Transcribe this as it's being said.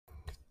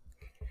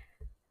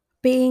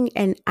Being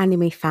an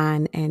anime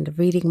fan and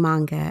reading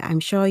manga, I'm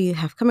sure you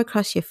have come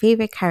across your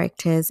favorite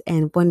characters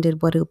and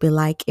wondered what it would be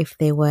like if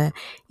they were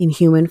in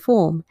human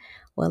form.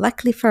 Well,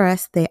 luckily for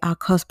us, they are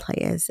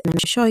cosplayers, and I'm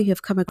sure you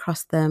have come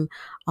across them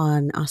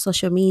on our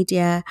social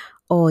media,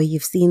 or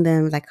you've seen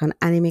them like on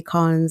anime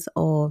cons,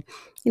 or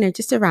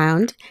just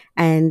around,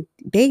 and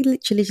they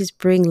literally just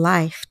bring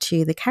life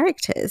to the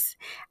characters.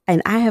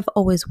 And I have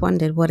always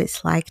wondered what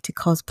it's like to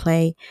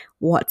cosplay,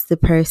 what's the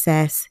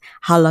process,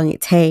 how long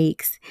it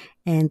takes.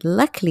 And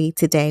luckily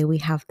today we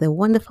have the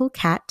wonderful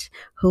Kat,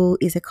 who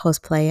is a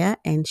cosplayer,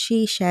 and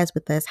she shares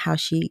with us how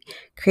she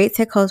creates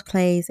her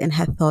cosplays and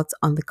her thoughts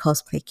on the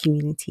cosplay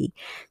community.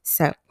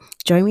 So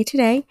join me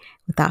today.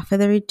 Without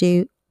further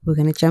ado, we're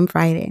going to jump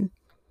right in.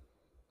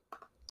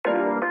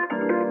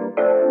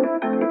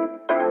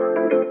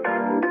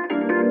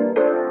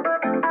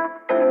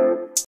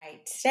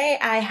 Right, today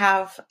I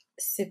have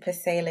Super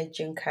Sailor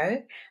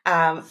Junko.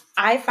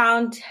 I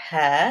found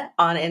her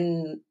on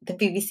in the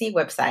BBC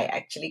website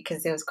actually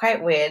because it was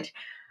quite weird.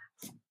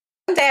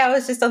 One day I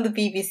was just on the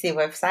BBC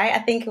website. I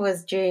think it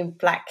was during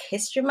Black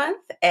History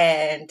Month,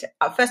 and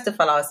first of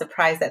all, I was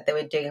surprised that they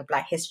were doing a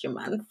Black History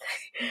Month,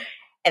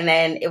 and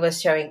then it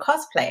was showing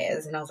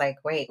cosplayers, and I was like,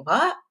 "Wait,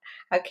 what?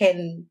 How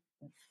can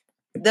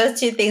those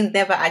two things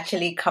never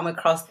actually come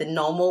across the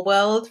normal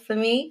world for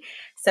me?"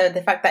 So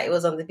the fact that it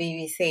was on the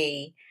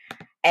BBC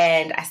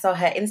and I saw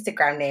her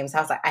Instagram name, so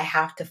I was like, I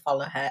have to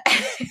follow her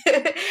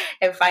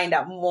and find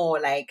out more,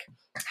 like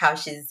how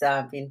she's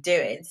been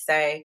doing.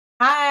 So,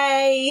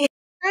 hi.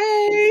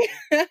 Hey,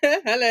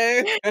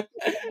 hello.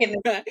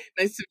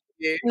 Nice to meet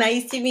you.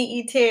 Nice to meet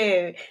you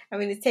too. I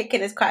mean, it's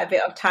taken us quite a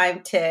bit of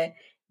time to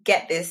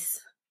get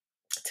this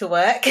to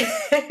work.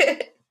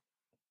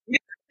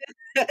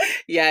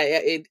 Yeah,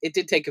 it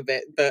did take a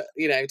bit, but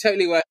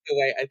totally worth the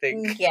wait, I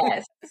think.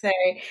 Yes. So,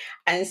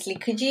 honestly,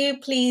 could you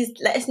please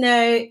let us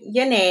know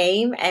your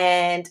name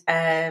and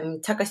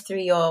talk us through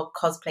your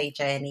cosplay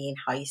journey and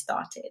how you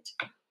started?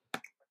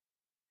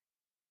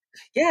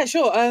 Yeah,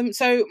 sure.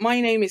 So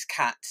my name is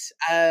Kat.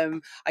 I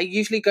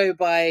usually go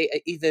by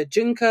either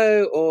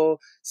Junko or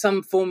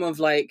some form of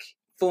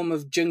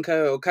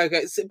Junko or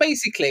Coco. So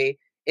basically,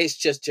 it's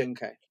just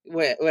Junko,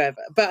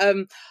 wherever. But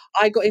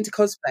I got into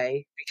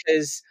cosplay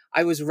because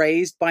I was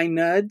raised by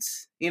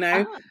nerds.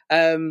 Ah,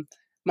 Um,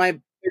 my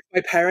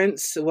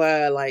parents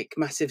were like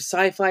massive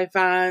sci-fi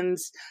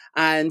fans,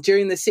 and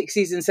during the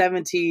 60s and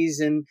 70s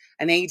and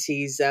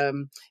 80s,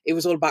 it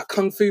was all about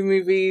kung fu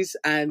movies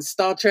and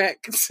Star Trek.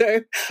 So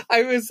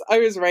I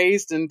was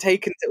raised and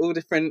taken to all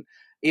different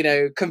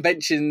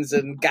conventions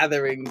and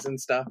gatherings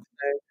and stuff.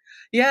 So,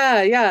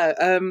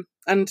 yeah.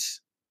 And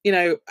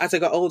as I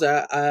got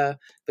older,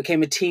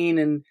 became a teen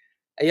and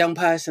a young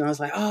person, I was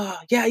like, oh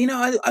yeah,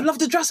 I'd love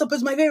to dress up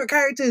as my favorite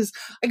characters.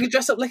 I could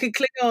dress up like a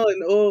Klingon,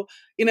 or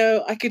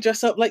I could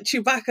dress up like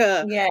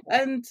Chewbacca. yeah.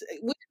 And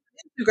we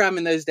had Instagram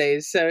in those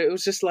days, so it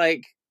was just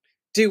like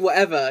do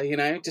whatever,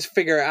 just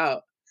figure it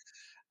out.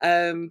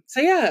 So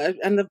yeah,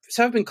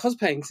 so I've been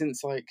cosplaying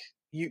since like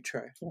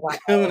Utro.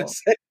 I want to Wow.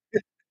 say,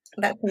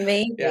 That's yeah.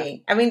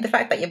 amazing. I mean, the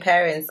fact that your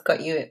parents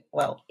got you,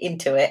 well,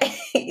 into it,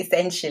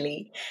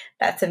 essentially,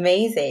 that's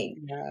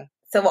amazing. Yeah.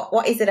 So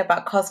what is it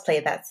about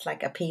cosplay that's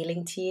like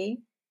appealing to you?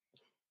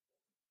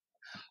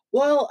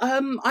 Well,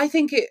 I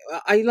think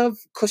I love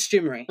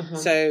costumery. Hmm.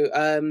 So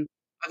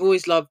I've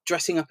always loved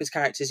dressing up as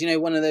characters.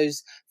 One of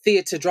those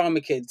theatre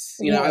drama kids.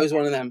 I Yeah. was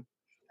one of them.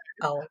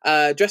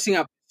 Oh. Dressing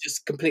up is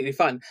just completely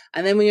fun.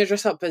 And then when you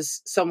dress up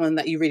as someone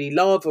that you really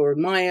love or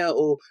admire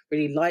or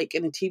really like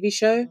in a TV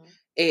show, Mhm.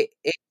 it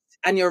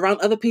and you're around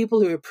other people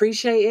who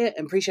appreciate it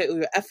and appreciate all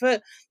your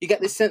effort, you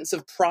get this sense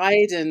of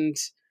pride and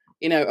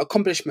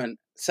accomplishment.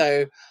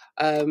 So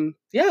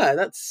yeah,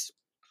 that's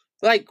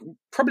like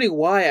probably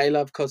why I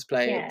love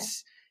cosplay. Yeah.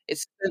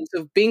 It's a sense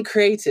of being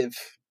creative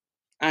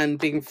and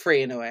being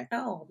free in a way.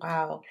 Oh,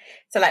 wow.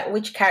 So, like,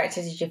 which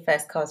characters did you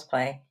first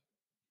cosplay?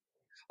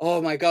 Oh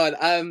my god.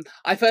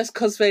 I first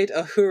cosplayed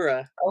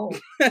Ahura Oh,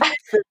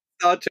 from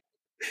Star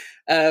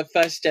Trek,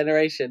 first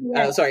generation.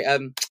 yeah. Sorry,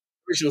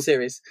 original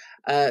series.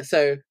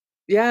 So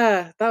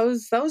yeah, that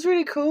was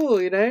really cool,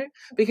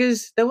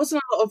 because there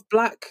wasn't a lot of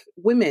black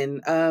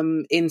women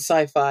in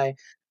sci-fi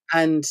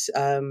and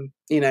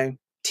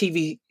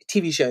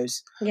TV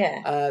shows.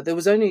 Yeah. There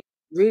was only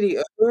really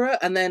Uhura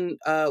and then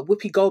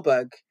Whoopi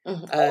Goldberg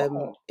Mhm.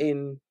 Oh,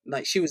 in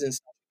like she was in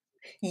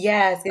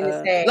yeah. I was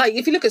gonna say, like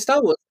if you look at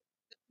Star Wars,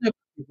 no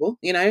people,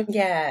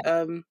 yeah.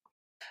 um,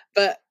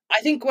 but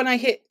I think when I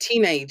hit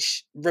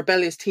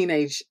rebellious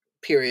teenage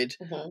period,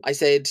 Hmm. I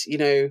said,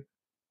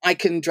 I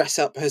can dress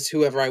up as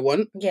whoever I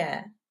want,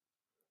 Yeah.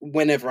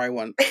 whenever I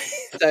want.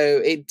 So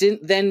it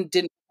didn't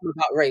become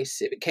about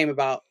race; it became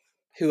about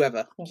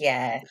whoever.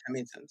 Yeah. If that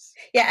made sense.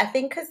 Yeah, I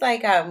think because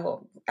like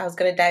well, I was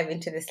gonna dive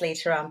into this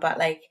later on, but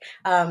like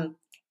I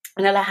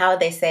know like how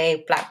they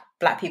say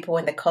black people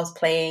when they're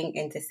cosplaying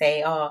and to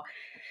say, oh,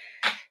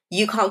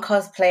 you can't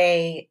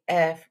cosplay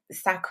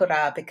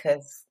Sakura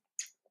because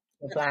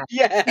you're black.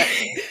 Yeah,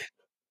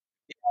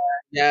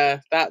 yeah.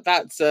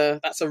 That's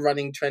a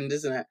running trend,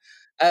 isn't it?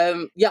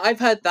 Yeah, I've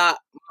heard that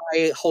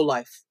my whole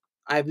life.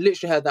 I've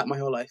literally heard that my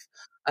whole life.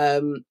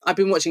 I've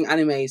been watching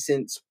anime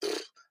since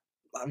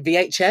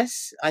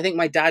VHS. I think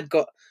my dad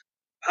got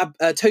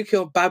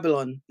Tokyo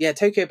Babylon. Yeah,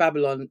 Tokyo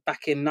Babylon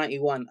back in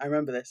 '91. I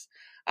remember this.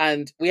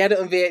 And we had it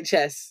on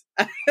VHS,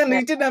 and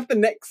he didn't have the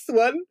next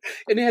one,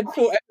 and he had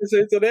 4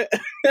 episodes on it.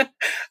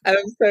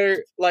 So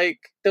like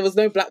there was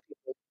no black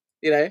people,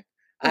 you know,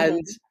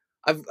 and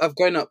I've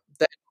grown up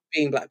there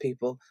being black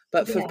people.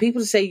 But for Yeah.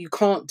 people to say you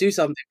can't do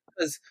something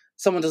because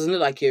someone doesn't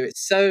look like you,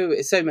 it's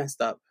so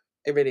messed up.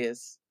 It really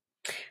is.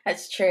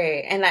 That's true.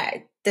 And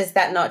does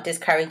that not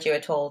discourage you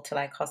at all to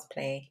like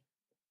cosplay?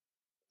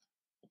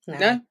 No.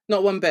 No,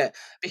 not one bit.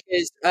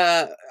 Because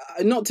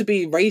not to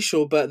be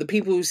racial, but the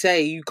people who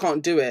say you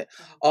can't do it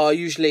are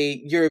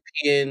usually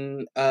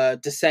European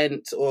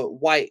descent or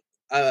white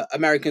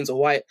Americans or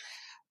white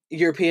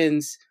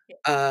Europeans.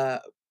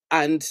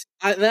 And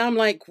then I'm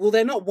like, well,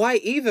 they're not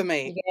white either,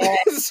 mate. Yeah.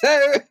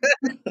 So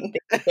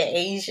They're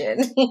Asian.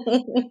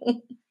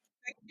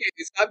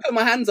 I put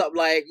my hands up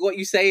like, what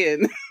you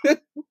saying?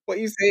 What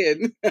you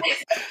saying?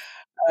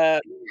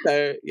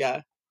 So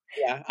yeah.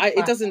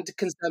 It doesn't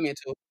concern me at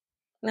all.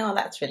 No,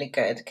 that's really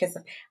good because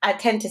I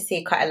tend to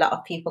see quite a lot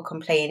of people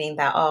complaining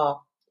that,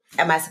 oh,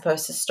 am I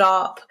supposed to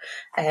stop,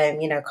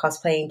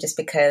 cosplaying just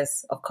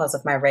because, of course,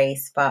 of my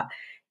race? But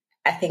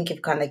I think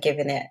you've kind of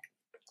given it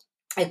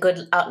a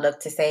good outlook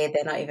to say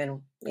they're not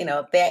even,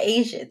 they're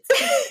Asians.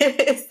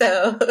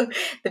 So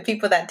the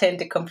people that tend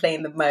to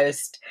complain the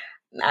most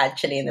are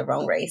actually in the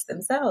wrong race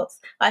themselves.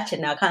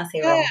 Actually, no, I can't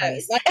say wrong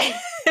race.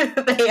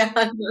 They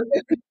are.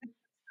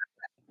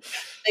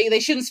 They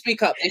shouldn't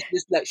speak up. They should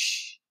just like,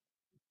 shh,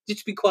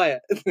 just be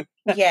quiet.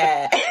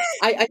 Yeah.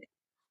 I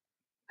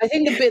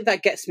think the bit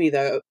that gets me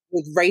though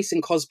with race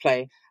and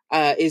cosplay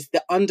is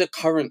the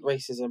undercurrent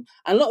racism.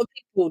 And a lot of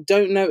people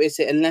don't notice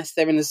it unless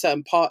they're in a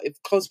certain part of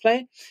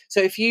cosplay.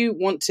 So if you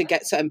want to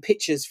get certain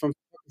pictures from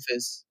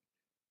photographers,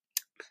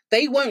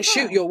 they won't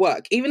shoot your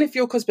work. Even if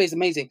your cosplay is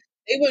amazing,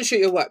 they won't shoot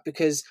your work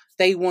because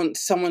they want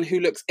someone who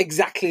looks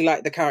exactly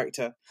like the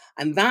character.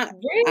 And that,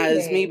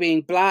 as me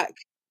being black,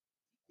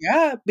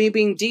 yeah, me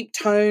being deep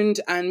toned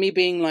and me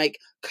being like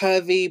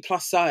curvy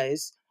plus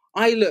size,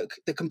 I look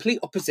the complete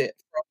opposite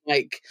from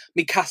like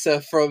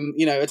Mikasa from,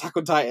 Attack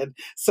on Titan.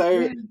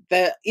 So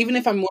they're, even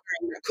if I'm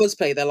wearing a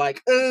cosplay, they're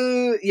like,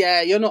 oh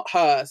yeah, you're not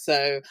her.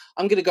 So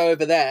I'm gonna go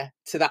over there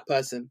to that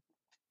person.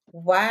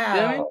 Wow.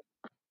 You know what I mean?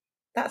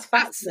 That's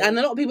fascinating. And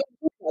a lot of people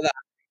talk about that.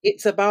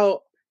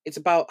 It's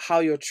about how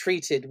you're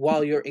treated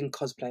while you're in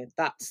cosplay.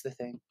 That's the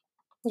thing.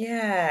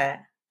 Yeah.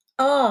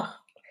 Oh,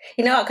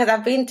 because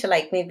I've been to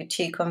like maybe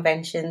 2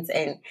 conventions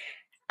and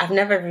I've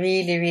never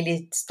really,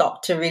 really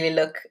stopped to really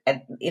look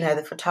at,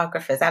 the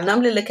photographers. I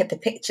normally look at the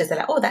pictures and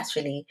like, oh, that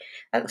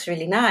looks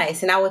really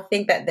nice. And I would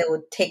think that they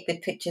would take the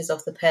pictures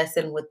of the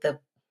person with the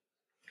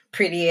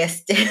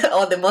prettiest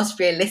or the most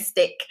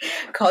realistic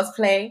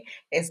cosplay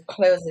as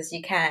close as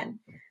you can.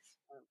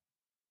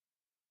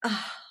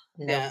 Oh,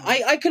 no. Yeah,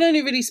 I can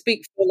only really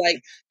speak for like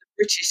the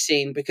British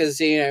scene because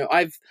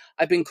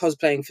I've been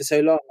cosplaying for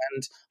so long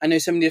and I know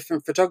so many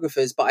different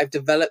photographers, but I've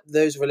developed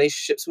those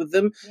relationships with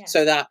them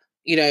so that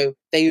they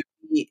would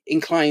be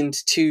inclined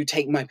to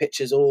take my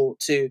pictures or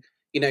to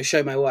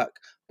show my work.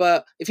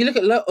 But if you look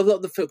at a lot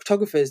of the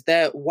photographers,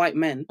 they're white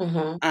men,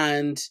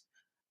 and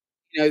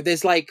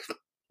there's like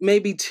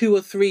maybe 2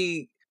 or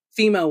 3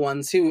 female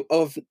ones who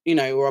are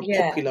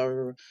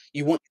popular or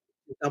you want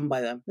it done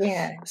by them.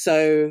 Yeah.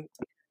 So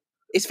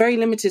it's very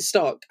limited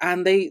stock,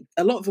 and a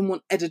lot of them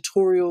want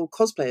editorial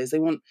cosplayers. They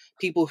want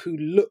people who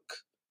look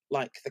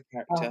like the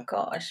character. Oh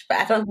gosh, but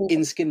I don't think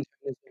in skin.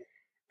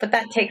 But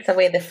that takes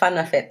away the fun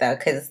of it though,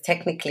 because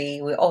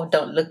technically we all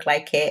don't look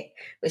like it.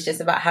 It's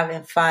just about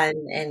having fun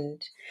and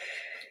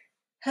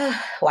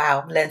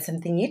wow, learned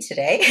something new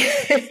today.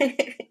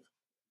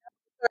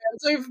 I'm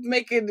sorry for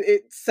making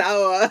it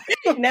sour.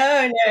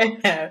 No.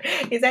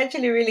 It's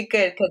actually really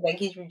good because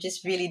like you're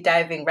just really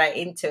diving right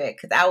into it.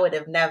 Because I would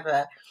have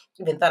never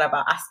even thought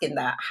about asking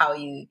that how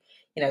you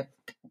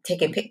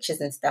taking pictures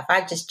and stuff.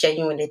 I just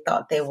genuinely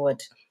thought they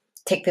would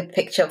take the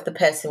picture of the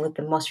person with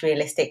the most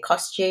realistic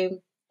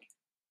costume.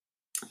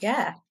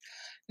 Yeah.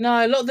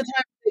 No, a lot of the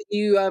time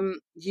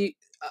you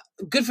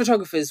good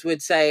photographers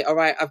would say, all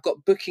right, I've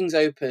got bookings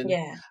open.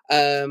 Yeah.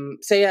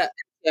 Say at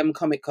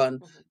Comic Con,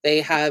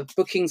 they have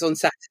bookings on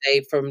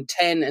Saturday from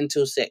 10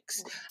 until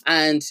 6.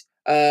 And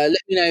let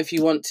me know if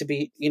you want to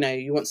be,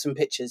 you want some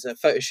pictures, a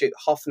photo shoot,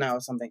 half an hour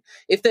or something.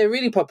 If they're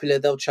really popular,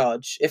 they'll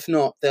charge. If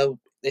not,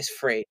 it's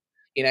free.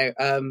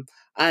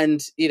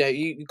 And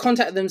you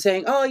contact them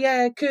saying, oh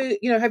yeah, could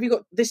have you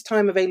got this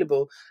time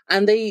available?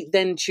 And they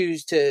then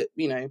choose to,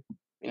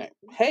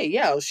 hey,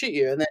 yeah, I'll shoot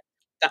you, and then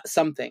that's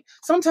something.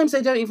 Sometimes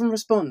they don't even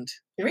respond.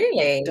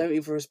 Really? Don't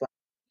even respond.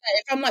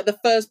 If I'm like the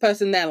first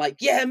person there, like,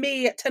 yeah,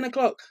 me at 10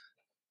 o'clock,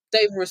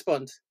 don't even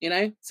respond,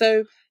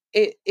 So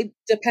it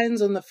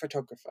depends on the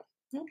photographer.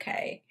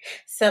 Okay.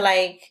 So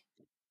like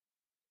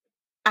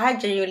I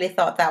genuinely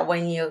thought that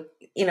when you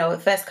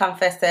first come,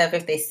 first serve,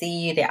 if they see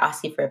you, they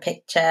ask you for a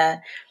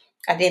picture.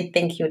 I didn't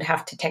think you would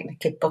have to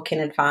technically book in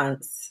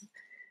advance.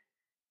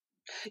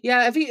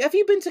 Yeah, have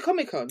you been to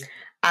Comic-Con?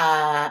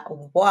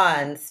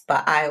 Once,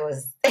 but I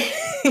was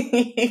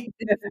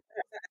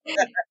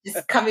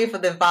just coming for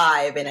the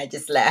vibe and I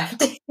just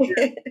left.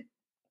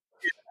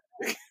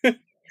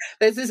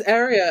 There's this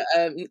area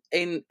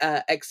in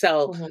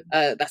Excel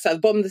Mhm. that's at the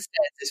bottom of the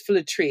stairs. It's full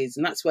of trees,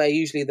 and that's where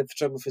usually the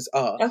photographers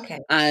are. Okay.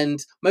 And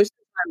most of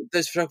the time,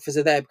 those photographers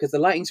are there because the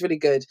lighting's really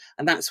good,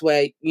 and that's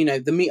where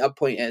the meetup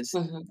point is.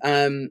 Mhm.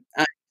 And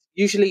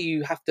usually,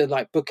 you have to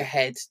like book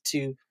ahead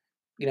to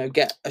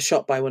get a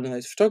shot by one of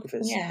those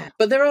photographers. Yeah.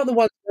 But there are the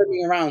ones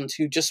roaming around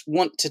who just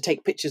want to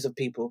take pictures of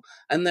people,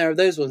 and there are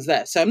those ones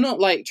there. So I'm not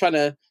like trying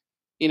to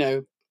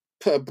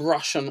put a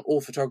brush on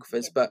all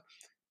photographers, but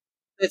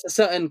there's a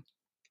certain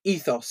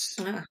ethos,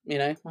 Uh-huh.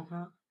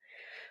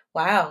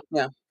 Wow.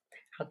 Yeah.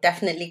 I'll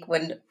definitely,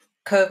 when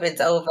COVID's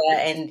over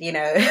and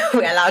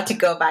we're allowed to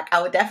go back, I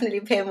will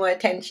definitely pay more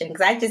attention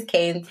because I just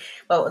came.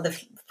 Well, the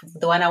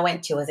one I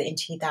went to was in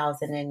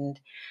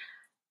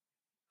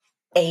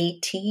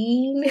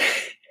 2018,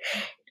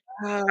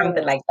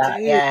 something like that.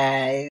 Dude,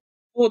 Yeah,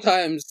 4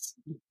 times.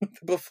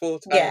 Before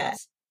yeah.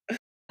 times.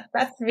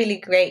 That's really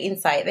great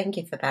insight. Thank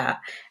you for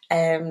that.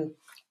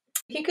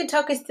 If you could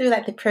talk us through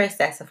like the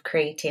process of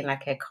creating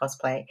like a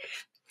cosplay.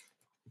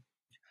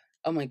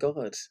 Oh my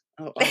god.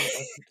 Oh,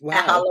 wow.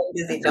 How long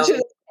does it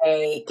normally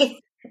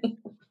take?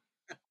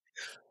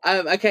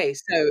 Okay,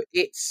 so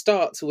it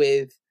starts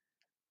with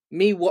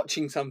me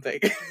watching something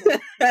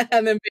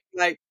and then being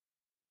like,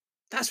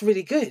 that's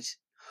really good.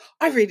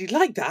 I really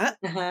like that.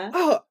 Uh-huh.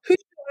 Oh, who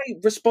do I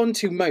respond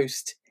to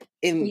most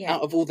Yeah.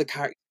 out of all the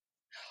characters?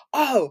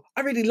 Oh,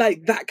 I really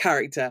like that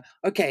character.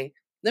 Okay,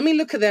 let me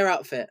look at their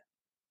outfit.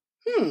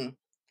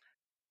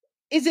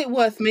 Is it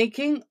worth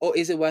making or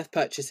is it worth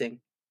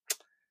purchasing?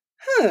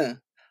 I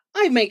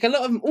make a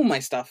lot of all my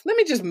stuff. Let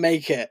me just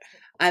make it.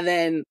 And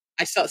then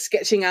I start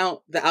sketching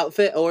out the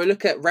outfit or I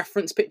look at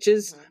reference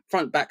pictures,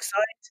 front, back,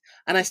 side,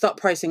 and I start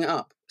pricing it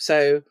up.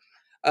 So,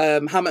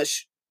 how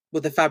much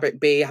would the fabric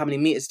be? How many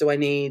meters do I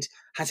need?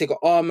 Has it got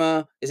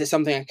armor? Is it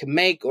something I can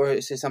make or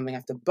is it something I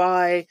have to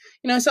buy?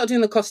 I start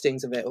doing the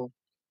costings of it all.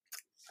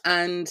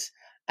 And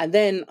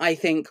then I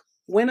think,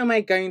 when am I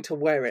going to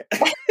wear it?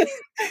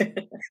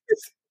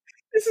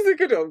 This is a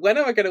good one. When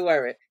am I going to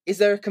wear it? Is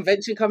there a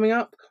convention coming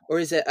up, or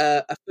is it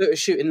a photo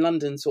shoot in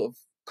London sort of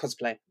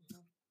cosplay?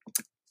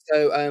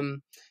 So,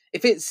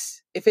 if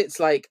it's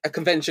like a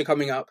convention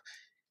coming up,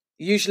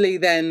 usually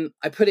then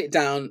I put it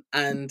down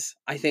and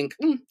I think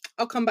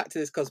I'll come back to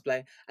this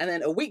cosplay, and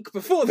then a week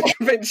before the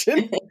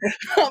convention,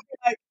 I'll be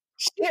like,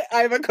 shit,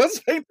 I have a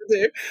cosplay to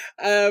do,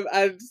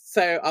 and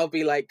so I'll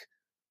be like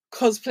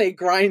cosplay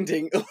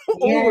grinding all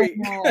week,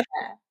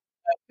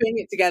 putting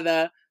it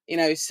together.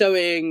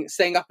 Sewing,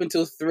 staying up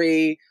until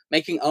 3,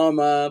 making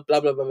armor, blah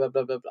blah blah blah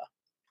blah blah blah,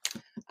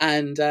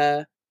 and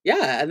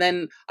and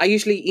then I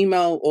usually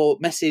email or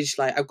message.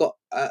 Like I've got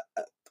a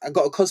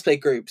cosplay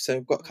group, so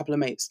I've got a couple of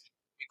mates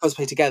we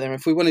cosplay together. And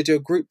if we want to do a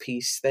group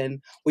piece,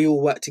 then we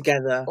all work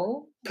together,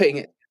 putting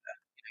it together,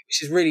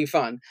 which is really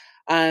fun.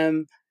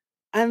 And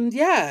then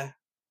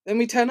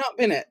we turn up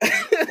in it,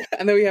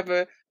 and then we have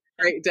a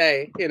great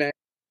day,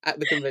 at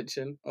the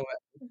convention or whatever.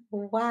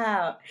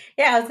 Wow.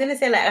 Yeah, I was gonna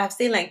say like I've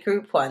seen like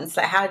group ones.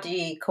 Like how do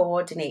you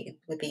coordinate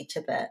with each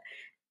other?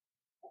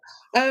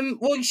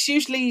 Well, it's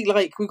usually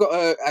like we've got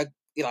a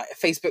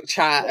Facebook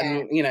chat,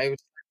 and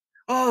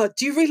oh,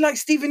 do you really like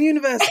Steven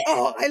Universe?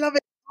 Oh, I love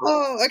it.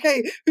 Oh,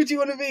 okay. Who do you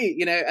want to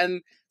be?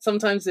 And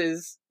sometimes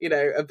there's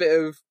a bit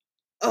of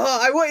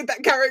I wanted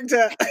that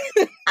character.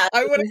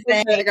 I want to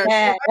say that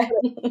character.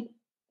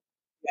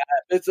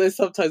 Yeah, there's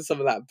sometimes some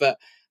of that, but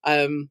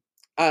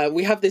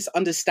we have this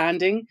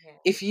understanding.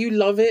 If you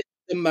love it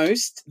the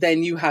most,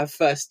 then you have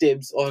first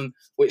dibs on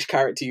which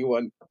character you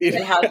want.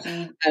 And how do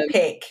you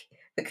pick?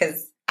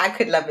 Because I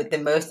could love it the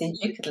most and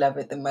you could love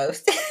it the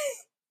most.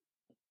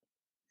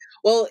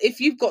 Well, if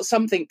you've got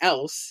something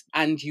else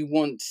and you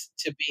want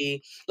to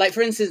be like,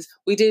 for instance,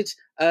 we did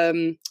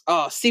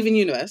Steven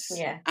Universe,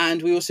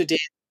 and we also did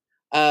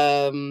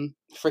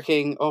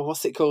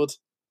what's it called?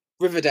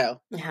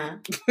 Riverdale.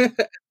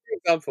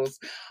 Examples.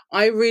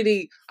 I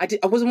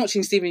wasn't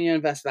watching Steven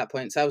Universe at that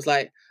point, so I was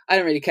like, I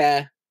don't really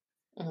care.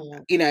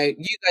 You guys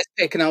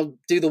pick and I'll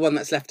do the one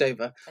that's left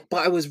over.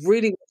 But I was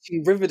really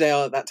watching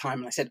Riverdale at that time,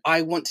 and I said,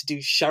 I want to do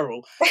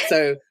Cheryl.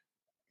 So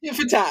tit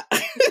for tat.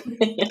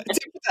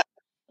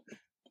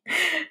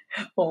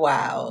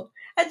 Wow.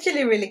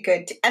 Actually really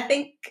good. I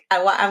think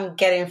what I'm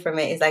getting from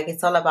it is like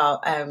it's all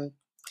about I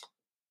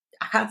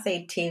can't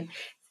say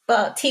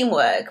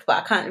teamwork, but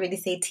I can't really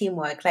say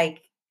teamwork.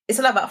 Like it's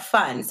all about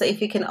fun. So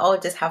if you can all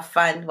just have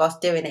fun whilst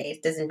doing it,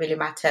 it doesn't really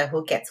matter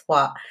who gets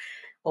what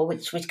or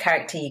which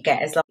character you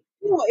get, as long.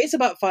 It's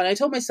about fun. I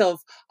told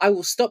myself I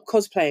will stop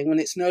cosplaying when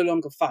it's no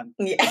longer fun.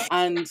 Yeah.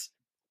 And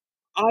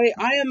I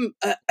am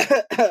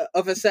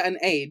of a certain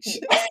age.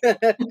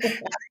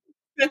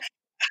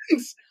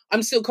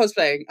 I'm still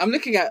cosplaying. I'm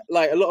looking at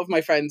like a lot of my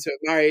friends who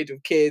are married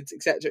with kids,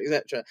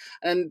 etc.,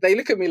 and they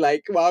look at me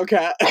like,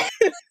 "Wildcat,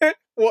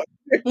 what?"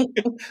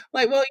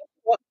 Like, well,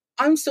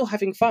 I'm still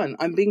having fun.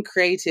 I'm being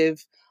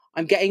creative.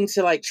 I'm getting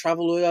to like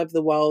travel all over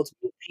the world,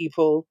 meet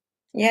people.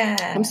 Yeah.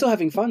 I'm still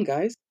having fun,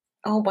 guys.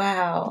 Oh,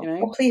 wow. You know?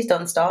 Well, please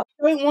don't stop.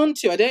 I don't want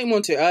to. I don't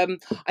want to.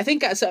 I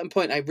think at a certain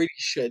point I really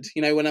should.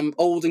 You know, when I'm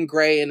old and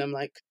grey and I'm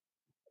like,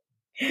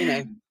 you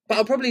know, but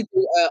I'll probably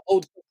do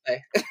old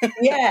play.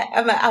 Yeah,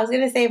 I was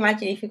gonna say,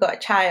 imagine if you got a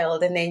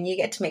child and then you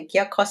get to make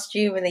your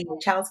costume and then your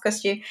child's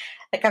costume.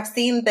 Like I've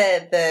seen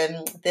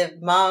the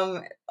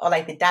mom or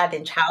like the dad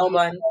in Child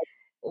One,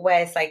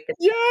 where it's like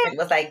Yeah. it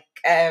was like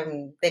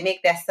they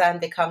make their son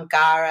become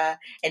Gara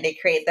and they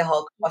create the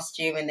whole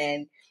costume and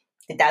then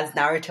the dad's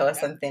Naruto or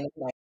something.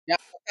 Like, Yeah,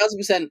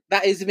 1,000%.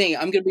 That is me.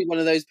 I'm going to be one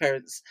of those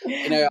parents.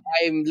 You know,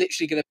 I'm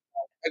literally going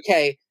to,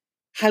 okay,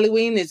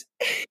 Halloween is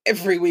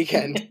every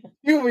weekend.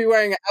 You'll be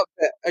wearing an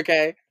outfit,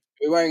 okay?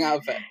 You're wearing an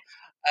outfit.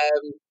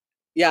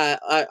 Yeah,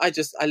 I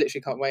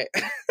literally can't wait.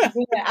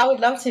 yeah, I would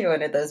love to be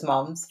one of those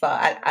moms,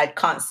 but I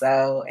can't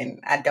sew and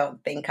I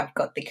don't think I've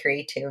got the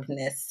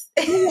creativeness.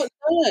 You know what,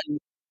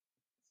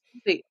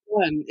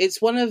 learn.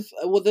 It's one of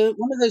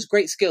those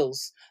great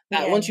skills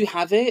that Yeah. once you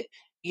have it,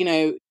 you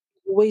know,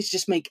 you always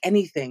just make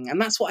anything, and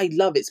that's what I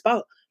love. It's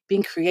about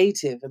being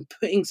creative and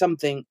putting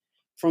something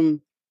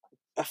from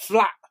a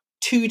flat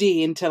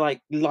 2D into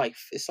like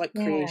life. It's like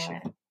creation.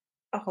 Yeah.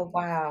 Oh,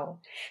 wow.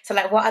 So,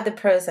 like, what are the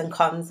pros and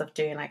cons of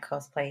doing like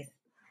cosplays?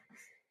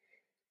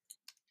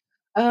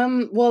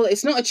 Well,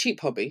 it's not a cheap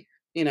hobby,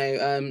 you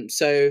know.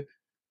 So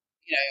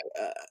you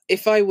know,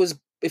 if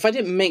I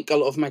didn't make a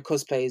lot of my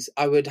cosplays,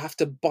 I would have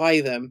to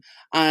buy them,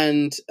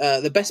 and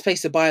the best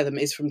place to buy them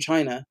is from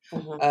China.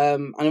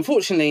 And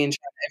unfortunately, in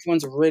China,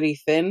 everyone's really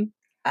thin,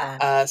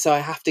 so I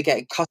have to get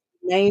it custom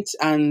made,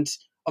 and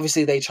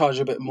obviously they charge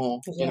a bit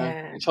more. You know,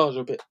 Yeah. they charge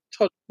a bit.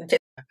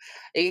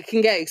 It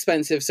can get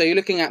expensive, so you're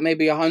looking at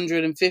maybe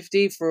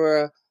 150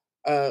 for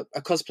a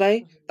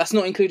cosplay. That's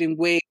not including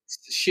wigs,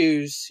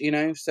 shoes. You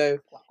know, so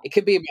it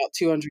could be about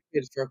 200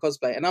 quid for a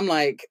cosplay, and I'm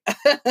like,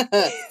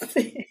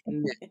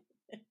 no.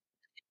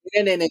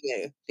 No.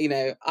 You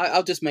know,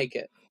 I'll just make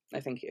it. No,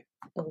 thank you.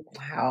 Oh,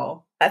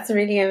 wow. That's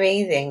really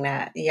amazing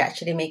that you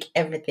actually make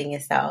everything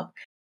yourself.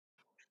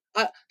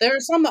 There are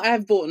some that I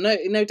have bought.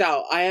 No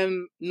doubt. I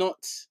am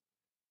not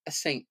a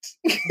saint.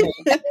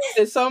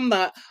 There's some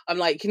that I'm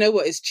like, you know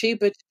what? It's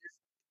cheaper to just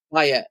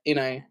buy it. You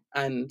know,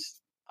 and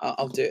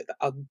I'll do it.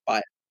 I'll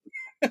buy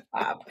it.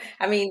 Wow.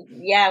 I mean,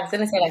 yeah, I was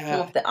gonna say like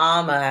some of the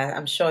armor.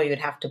 I'm sure you'd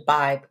have to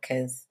buy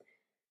because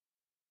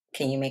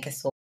can you make a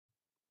sword?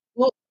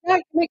 Well, yeah, I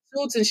can make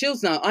swords and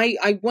shields now.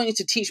 I wanted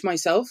to teach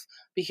myself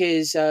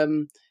because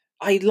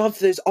I love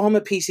those armor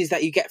pieces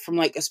that you get from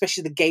like,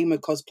 especially the gamer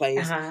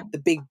cosplays, the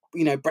big,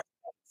 you know, breasts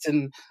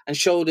and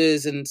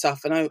shoulders and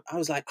stuff. And I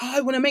was like, oh,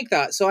 I want to make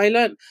that. So I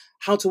learned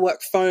how to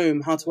work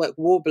foam, how to work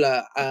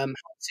warbler, how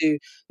to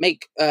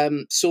make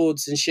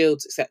swords and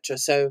shields, etc.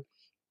 So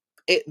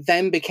it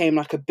then became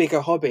like a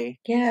bigger hobby.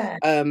 Yeah.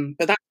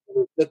 But that's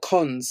the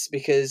cons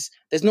because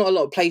there's not a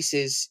lot of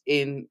places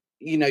in,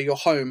 you know, your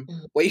home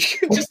where you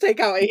can just take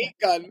out a heat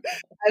gun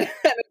and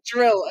a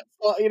drill and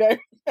start, you know,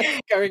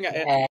 going at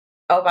it.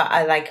 Oh, but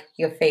I like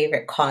your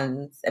favorite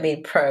cons. I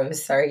mean,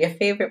 pros. Sorry, your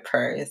favorite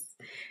pros.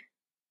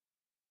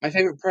 My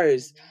favorite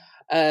pros.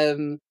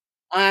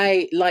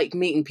 I like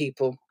meeting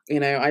people. You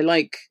know, I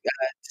like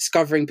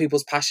discovering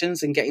people's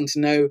passions and getting to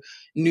know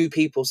new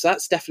people. So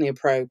that's definitely a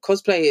pro.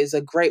 Cosplay is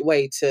a great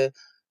way to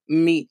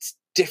meet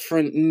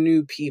different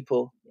new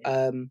people.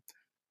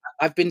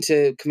 I've been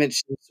to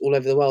conventions all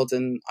over the world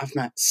and I've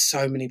met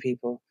so many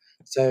people.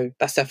 So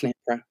that's definitely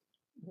a pro.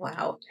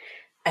 Wow.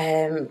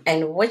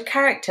 And what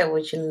character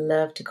would you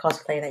love to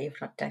cosplay that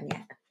you've not done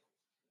yet?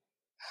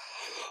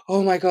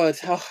 Oh my God.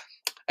 Oh,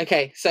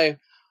 okay. So,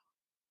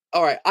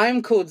 all right.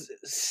 I'm called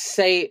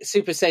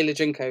Super Sailor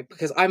Jinko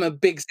because I'm a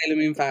big Sailor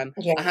Moon fan.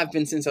 Yeah. I have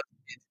been since I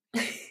was a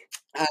kid.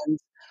 And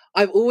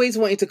I've always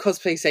wanted to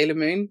cosplay Sailor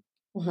Moon,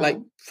 like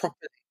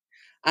properly.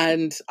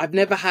 And I've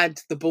never had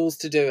the balls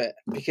to do it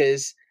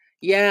because,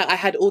 yeah, I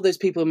had all those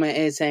people in my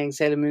ear saying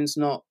Sailor Moon's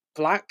not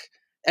black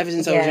ever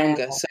since I was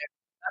younger. So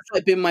that's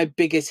like been my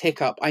biggest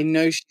hiccup. I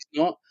know she's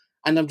not,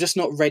 and I'm just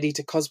not ready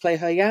to cosplay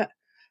her yet.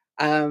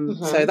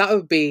 So that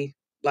would be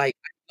like,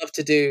 I'd love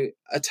to do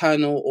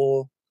Eternal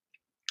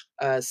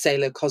or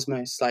Sailor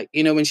Cosmos, like,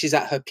 you know, when she's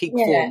at her peak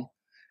form.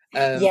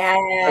 I would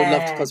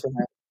love to cosplay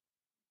her.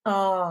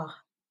 Oh,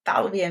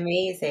 that would be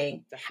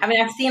amazing. Definitely. I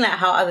mean, I've seen like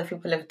how other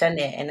people have done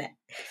it, and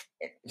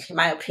in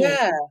my opinion,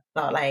 it's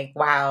not like,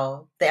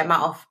 wow, the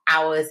amount of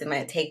hours it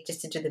might take just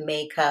to do the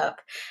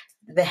makeup,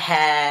 the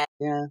hair.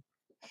 Yeah.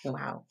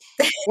 Wow.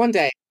 One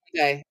day.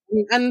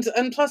 And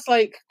plus,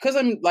 like, because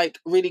I'm like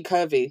really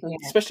curvy,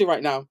 especially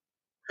right now,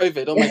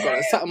 COVID. Oh my God,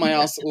 I sat on my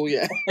ass all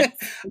year.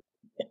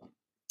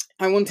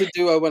 I want to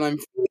do it when I'm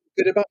feeling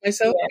good about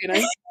myself, you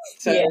know.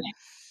 So,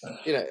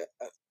 you know,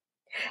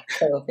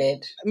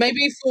 COVID.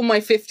 Maybe for my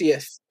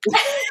 50th,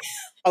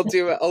 I'll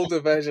do an older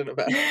version of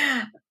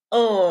it.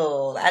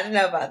 Oh, I don't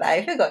know about that.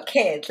 If you've got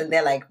kids and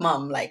they're like,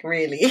 Mom, like,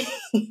 really?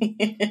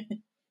 Like,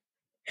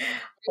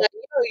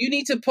 no, you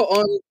need to put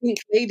on Pink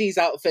Lady's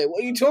outfit.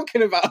 What are you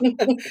talking about?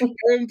 Go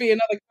and be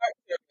another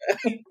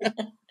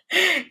character.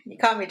 You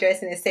can't be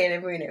dressing as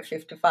Sailor Moon at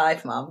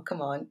 55, Mum.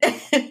 Come on.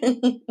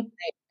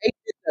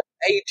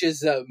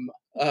 Ageism.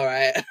 All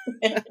right.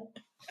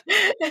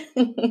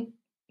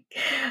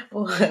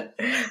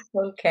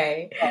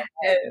 Okay.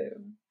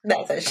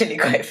 That's actually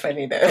quite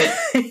funny though.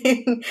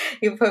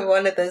 You put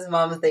one of those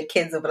moms, the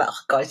kids will be like,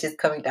 oh God, she's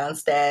coming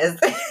downstairs.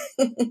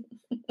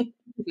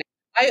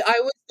 I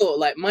always thought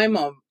like my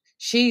mum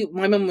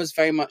was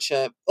very much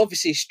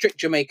obviously strict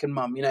Jamaican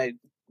mum,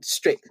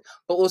 strict,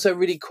 but also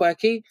really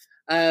quirky.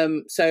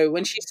 So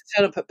when she used to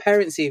turn up at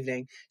parents'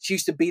 evening, she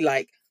used to be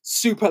like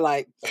super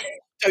like,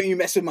 don't you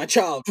mess with my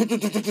child,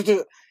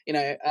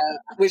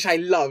 which I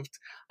loved.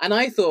 And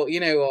I thought, you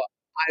know what,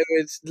 I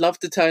would love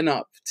to turn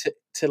up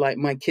to like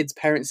my kids'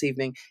 parents'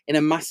 evening in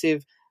a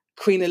massive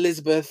Queen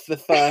Elizabeth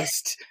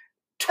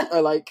I,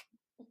 like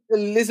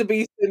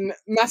Elizabethan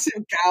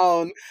massive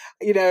gown,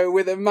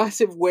 with a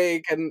massive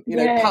wig and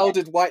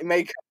powdered white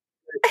makeup.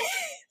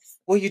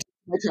 What are you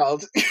doing, my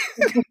child?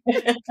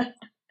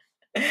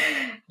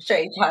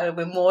 Straight child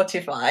will be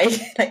mortified.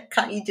 Like,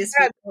 can't you just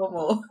be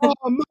normal?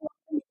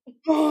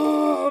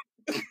 Mom.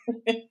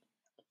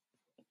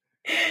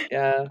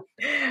 Yeah.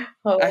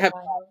 Oh, I have.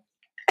 wow.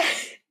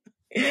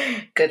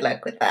 Good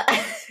luck with that.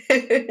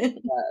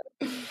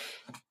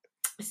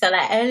 So,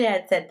 like earlier,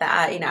 I said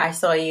that I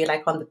saw you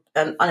like on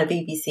a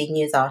BBC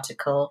News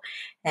article,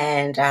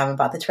 and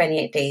about the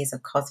 28 days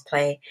of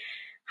cosplay.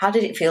 How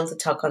did it feel to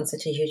talk on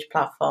such a huge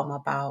platform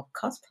about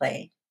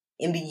cosplay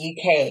in the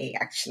UK?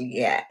 Actually,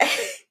 yeah.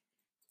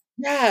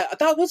 Yeah,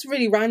 that was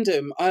really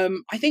random.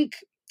 I think.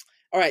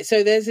 All right,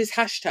 so there's this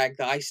hashtag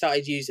that I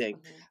started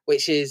using,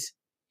 which is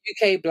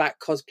UK Black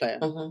Cosplayer.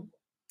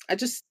 I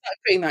just started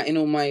putting that in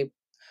all my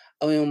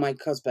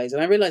cosplays,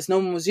 and I realized no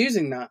one was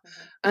using that,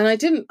 and I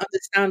didn't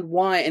understand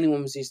why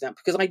anyone was using that,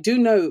 because I do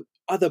know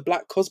other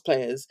Black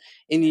cosplayers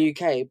in the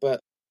UK,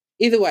 but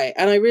either way,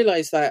 and I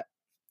realized that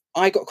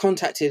I got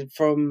contacted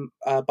from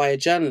by a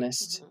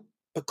journalist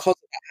because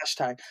of that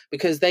hashtag,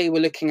 because they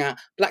were looking at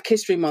Black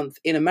History Month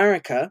in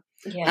America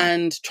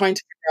and trying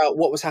to figure out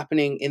what was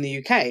happening in the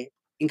UK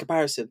in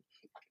comparison.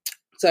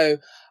 So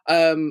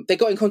they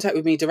got in contact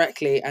with me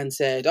directly and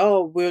said,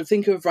 "Oh, we're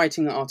thinking of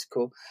writing an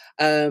article.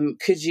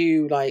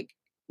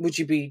 Would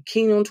you be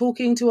keen on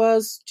talking to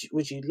us?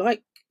 Would you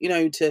like,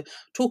 to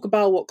talk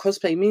about what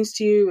cosplay means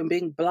to you and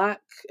being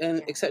Black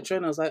and etc."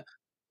 And I was like,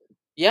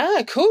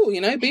 "Yeah, cool.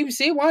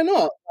 BBC, why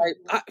not?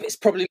 Like, it's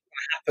probably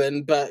not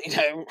going to happen, but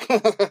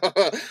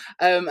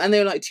and they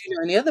were like, "Do you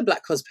know any other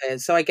Black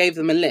cosplayers?" So I gave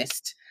them a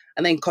list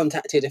and then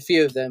contacted a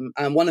few of them.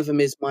 And one of them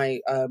is my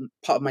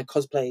part of my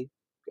cosplay,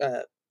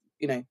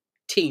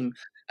 team.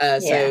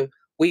 So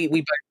we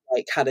both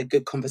like had a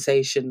good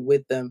conversation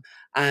with them,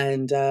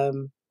 and I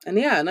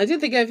didn't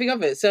think anything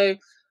of it. So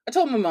I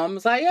told my mum, I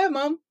was like, "Yeah,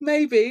 Mum,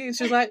 maybe." And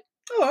she was like,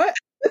 "All right."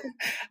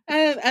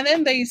 and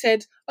then they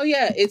said, "Oh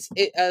yeah,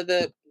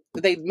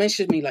 they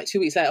messaged me like 2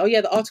 weeks later. Oh yeah,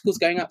 the article's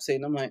going up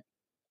soon." I'm like,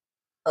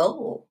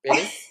 "Oh,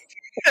 really?"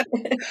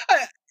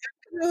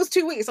 It was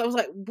 2 weeks. I was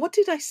like, "What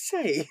did I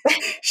say?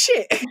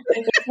 Shit,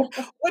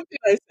 what did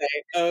I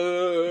say?"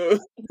 Oh,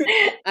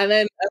 and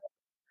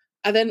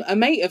then a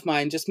mate of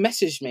mine just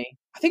messaged me.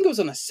 I think it was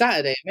on a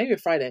Saturday, maybe a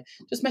Friday.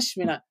 Just messaged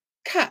me like,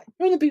 "Kat,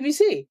 you're on the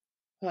BBC."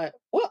 I'm like,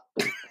 "What?"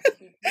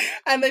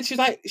 And then she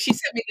sent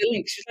me the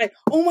link. She's like,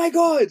 "Oh my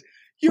God,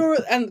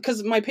 and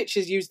because my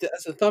pictures used it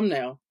as a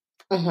thumbnail.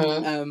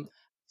 Oh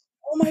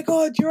my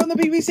God, you're on the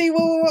BBC.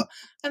 Whoa, whoa, whoa.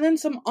 And then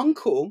some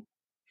uncle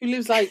who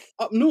lives like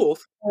up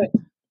north, like,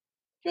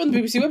 "You're on the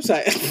BBC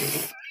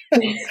website."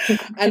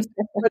 And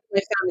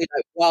my family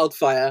like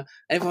wildfire.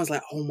 Everyone's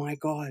like, "Oh my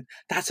God,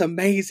 that's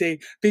amazing,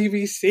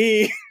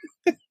 BBC."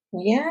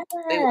 Yeah.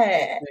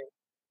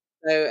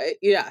 So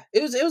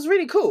it was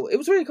really cool. It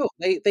was really cool.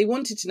 They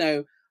wanted to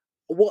know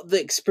what the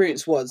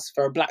experience was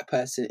for a Black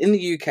person in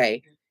the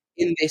UK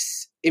in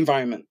this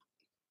environment.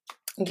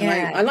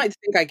 Yeah. And I like to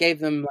think I gave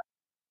them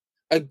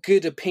a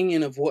good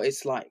opinion of what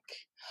it's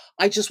like.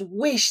 I just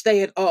wish they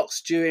had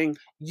asked during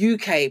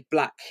UK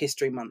Black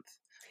History Month.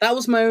 That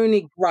was my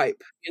only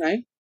gripe,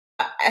 I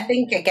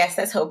guess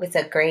let's hope it's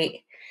a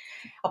great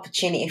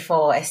opportunity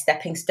for a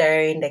stepping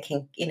stone. They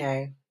can,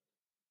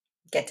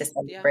 get to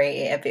celebrate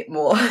it a bit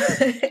more.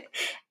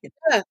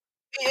 Yeah,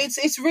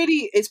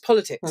 it's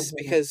politics,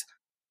 because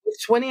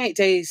 28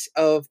 days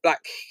of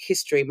Black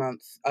History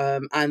Month,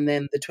 and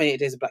then the 28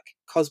 days of Black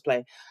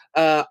cosplay.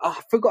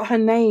 I forgot her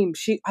name.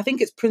 I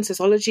think it's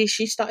Princessology.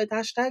 She started the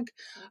hashtag,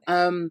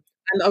 and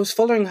I was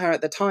following her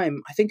at the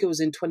time. I think it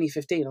was in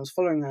 2015. I was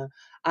following her,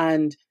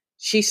 and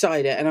she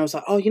started it, and I was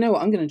like, "Oh, you know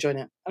what? I'm going to join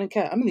it. I don't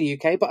care. I'm in the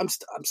UK, but I'm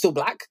still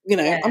Black. I'm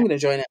going to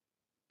join it."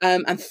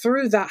 And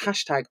through that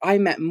hashtag, I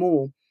met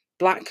more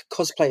Black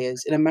cosplayers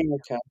in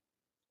America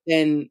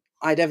than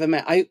I'd ever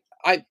met.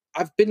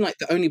 I've been like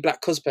the only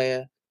Black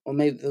cosplayer, or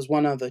maybe there's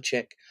one other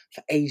chick,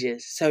 for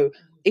ages. So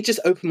it just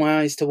opened my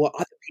eyes to what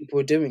other people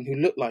were doing who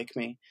looked like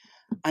me.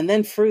 And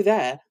then through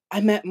there, I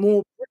met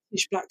more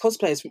British Black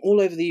cosplayers from all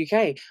over the UK.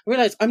 I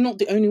realised I'm not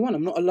the only one.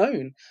 I'm not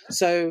alone.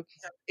 So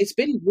it's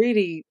been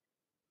really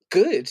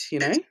good,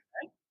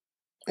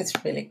 It's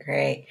really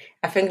great.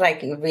 I think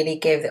like it really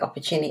gave the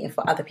opportunity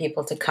for other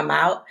people to come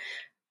out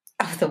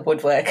of the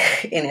woodwork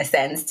in a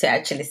sense to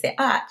actually say,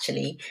 oh,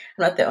 actually,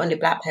 I'm not the only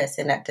Black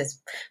person that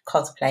does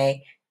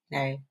cosplay.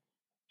 No.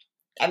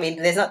 I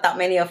mean, there's not that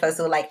many of us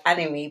who like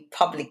anime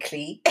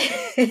publicly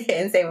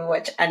and say we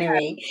watch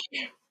anime.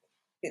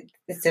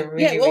 It's a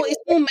really, well, really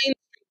it's more mainstream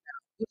now,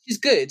 which is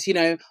good. You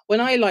know,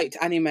 when I liked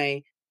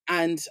anime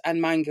and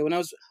manga, when I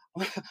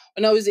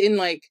was in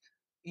like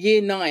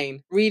year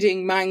 9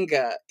 reading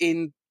manga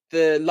in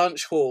the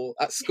lunch hall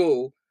at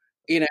school,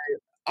 you know,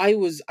 I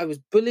was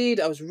bullied,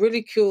 I was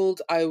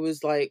ridiculed, I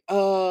was like,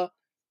 oh,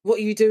 what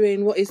are you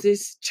doing? What is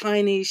this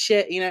Chinese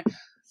shit? You know,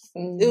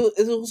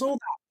 it was all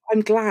that.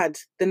 I'm glad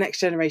the next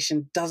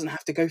generation doesn't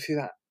have to go through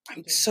that.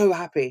 I'm so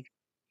happy. You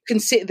can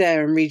sit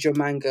there and read your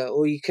manga,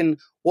 or you can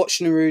watch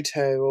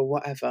Naruto or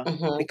whatever,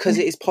 because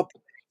it is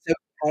popular. It's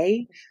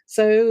okay.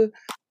 So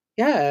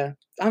yeah,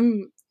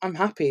 I'm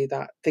happy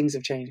that things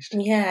have changed.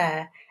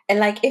 Yeah. And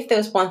like if there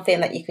was one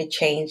thing that you could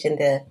change in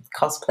the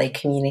cosplay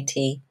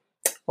community,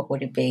 what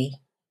would it be?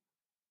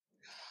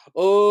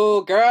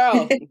 Oh,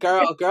 girl.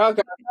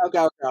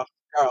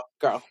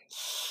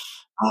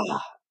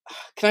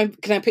 Can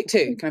I pick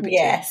 2? Can I pick 2?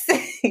 Yes.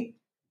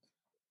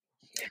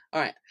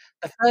 All right.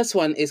 The first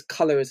one is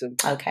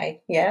colorism. Okay.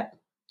 Yeah.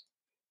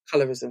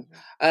 Colorism.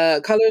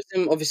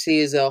 Colorism obviously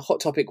is a hot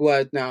topic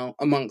word now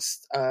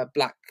amongst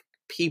Black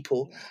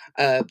people.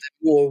 They're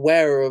more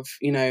aware of,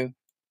 you know,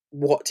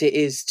 what it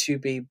is to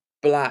be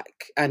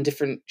Black and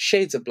different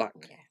shades of Black.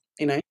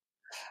 You know,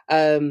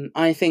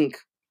 I think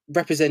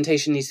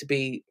representation needs to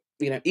be,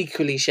 you know,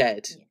 equally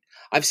shared.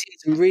 I've seen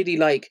some really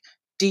like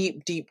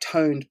deep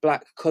toned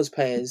Black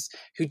cosplayers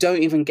who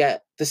don't even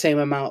get the same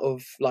amount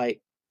of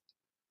like,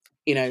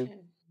 you know,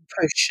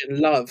 push and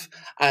love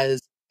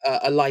as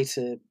a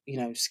lighter, you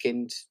know,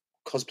 skinned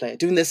cosplayer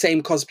doing the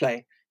same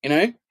cosplay, you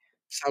know.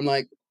 So I'm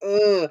like,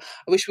 I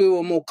wish we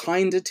were more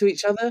kinder to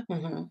each other.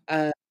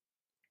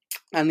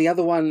 And the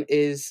other one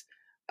is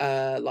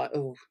like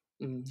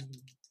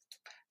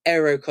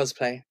ero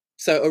cosplay,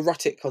 so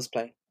erotic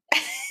cosplay.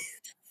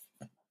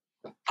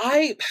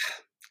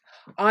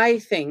 I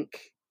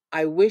think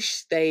I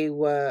wish they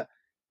were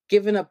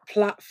given a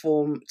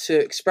platform to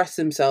express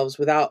themselves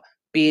without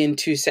being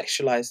too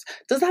sexualized.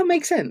 Does that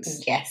make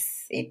sense?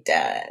 Yes, it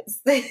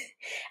does.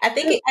 I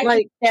think it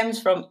actually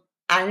stems from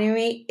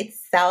anime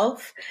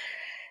itself.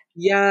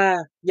 Yeah.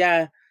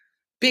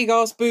 Big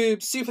ass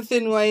boobs, super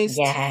thin waist.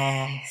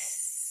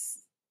 Yes.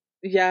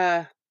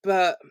 Yeah,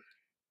 but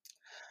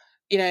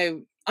you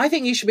know, I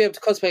think you should be able to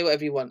cosplay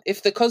whatever you want.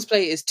 If the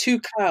cosplay is 2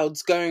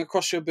 clouds going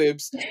across your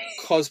boobs,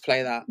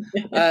 cosplay that.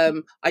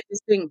 I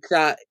just think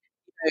that,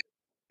 you know,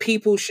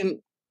 people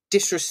shouldn't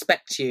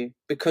disrespect you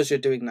because you're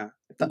doing that.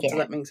 Does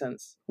that make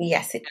sense?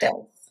 Yes, it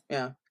does.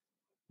 Yeah.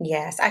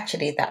 Yes,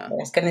 actually, I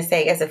was going to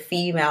say as a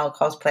female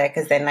cosplayer,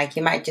 because then like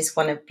you might just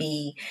want to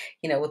be,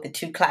 you know, with the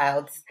 2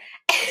 clouds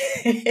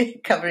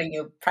covering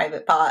your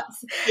private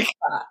parts.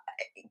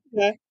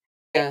 Yeah.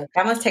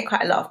 That must take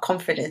quite a lot of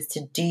confidence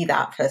to do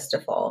that, first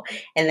of all,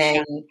 and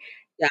then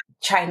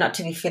try not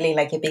to be feeling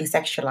like you're being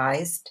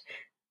sexualized.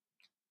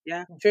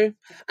 Yeah, true.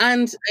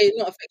 And it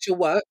not affect your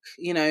work,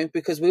 you know,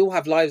 because we all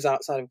have lives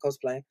outside of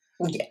cosplay.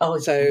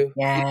 So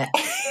yeah.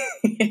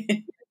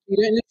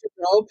 You don't lose your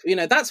job. You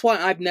know, that's why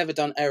I've never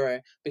done ero,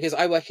 because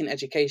I work in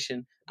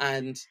education,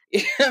 and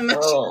imagine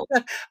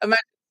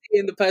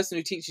seeing the person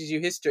who teaches you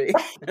history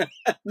on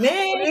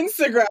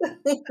Instagram.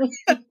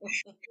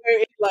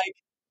 It's like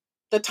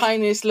the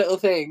tiniest little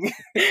thing,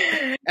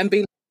 and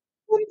being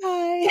like,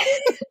 hi.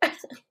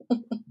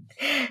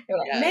 You're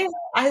like, man,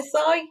 I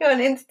saw you on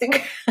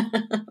Instagram.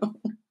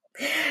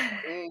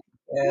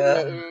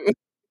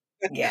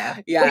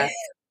 Yeah.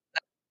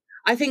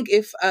 I think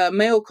if a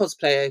male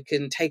cosplayer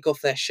can take off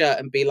their shirt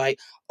and be like,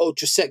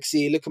 ultra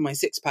sexy, look at my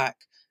 6-pack,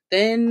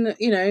 then,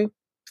 you know,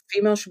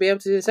 females should be able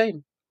to do the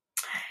same.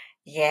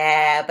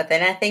 Yeah, but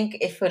then I think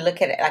if we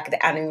look at it like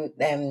the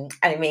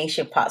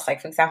animation parts,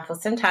 like for example,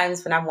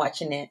 sometimes when I'm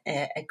watching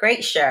a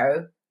great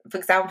show, for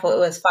example, it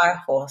was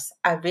Fire Force,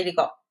 I really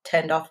got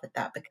turned off with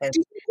that because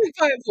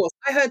Fire Force,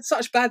 I heard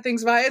such bad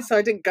things about it, so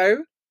I didn't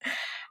go.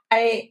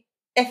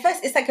 At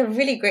first it's like a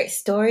really great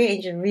story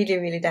and you're really,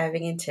 really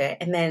diving into it,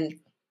 and then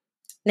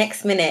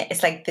next minute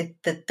it's like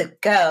the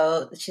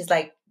girl, she's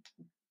like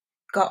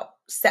got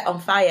set on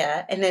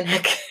fire, and then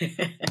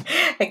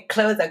her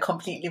clothes are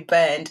completely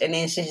burned, and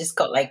then she just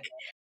got like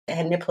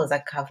her nipples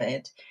are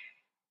covered,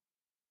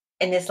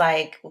 and it's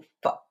like,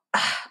 but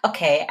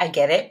okay, I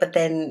get it, but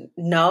then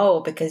no,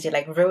 because you're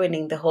like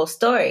ruining the whole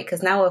story,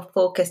 because now we're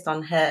focused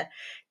on her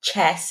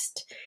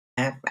chest.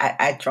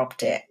 I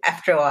dropped it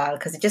after a while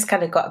because it just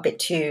kind of got a bit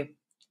too,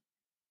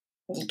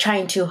 you're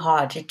trying too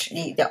hard,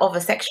 they're over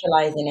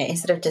sexualizing it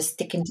instead of just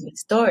sticking to the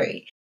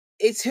story.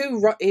 It's who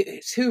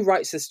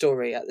writes the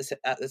story at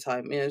the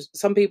time. You know,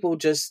 some people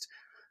just,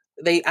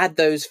 they add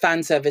those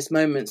fan service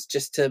moments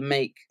just to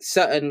make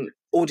certain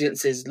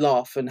audiences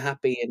laugh and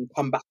happy and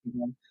come back to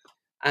them,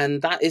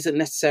 and that isn't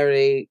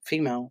necessarily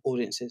female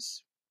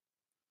audiences.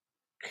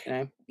 You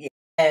know.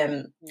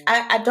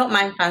 I don't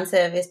mind fan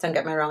service, don't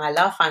get me wrong. I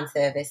love fan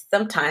service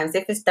sometimes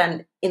if it's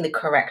done in the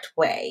correct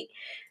way.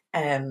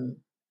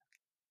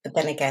 But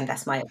then again,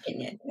 that's my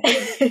opinion.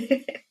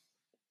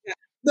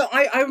 No,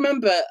 I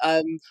remember.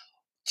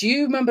 Do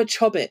you remember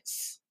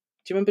Chobbits?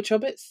 Do you remember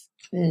Chobbits?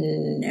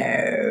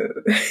 No.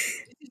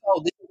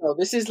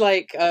 This is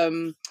like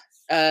mid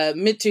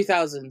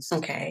 2000s.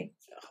 Okay.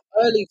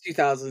 Early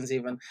 2000s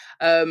even.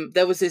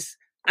 There was this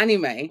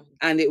anime,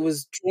 and it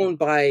was drawn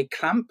by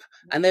Clamp,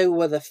 and they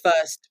were the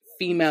first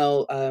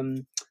female,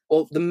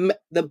 or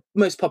the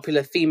most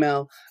popular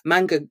female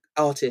manga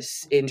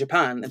artists in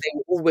Japan. And they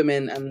were all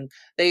women, and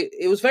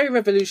it was very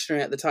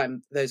revolutionary at the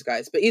time. Those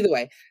guys, but either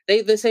way,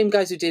 the same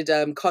guys who did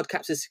Card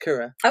Captor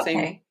Sakura.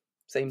 Okay.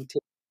 Same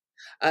team.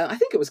 I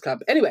think it was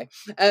Clamp. Anyway,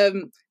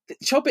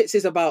 Chobbits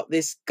is about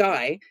this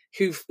guy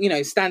who,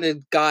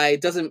 standard guy,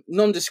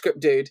 nondescript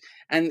dude,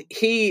 and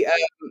he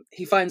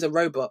finds a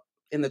robot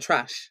in the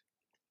trash,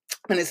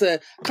 and it's a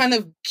kind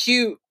of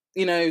cute,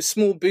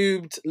 small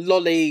boobed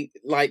lolly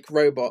like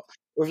robot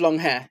with long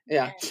hair,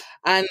 yeah,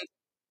 and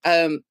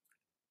the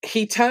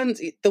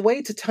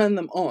way to turn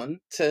them on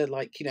to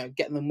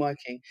get them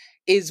working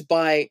is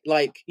by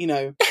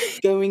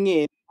going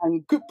in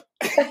and goop.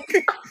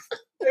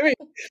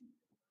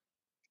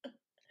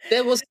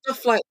 There was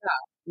stuff like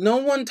that. No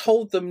one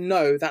told them,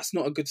 no, that's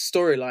not a good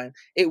storyline.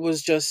 It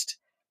was just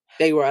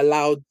they were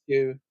allowed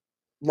to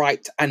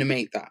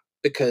animate that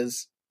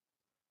because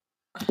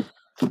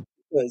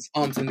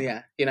arms in the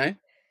air,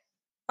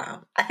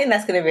 Wow. I think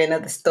that's going to be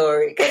another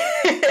story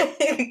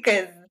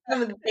because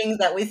some of the things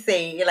that we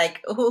say, you're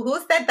like, who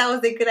said that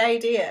was a good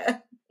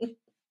idea?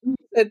 Who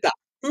said that?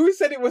 Who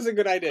said it was a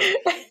good idea?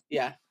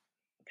 Yeah.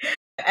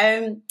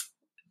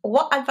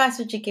 What advice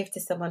would you give to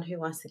someone who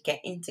wants to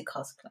get into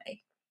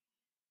cosplay?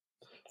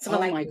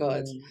 Someone my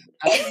God.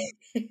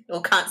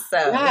 Or can't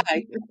sew. Yeah.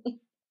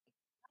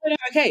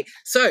 Okay,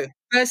 so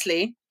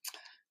firstly,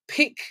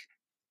 pick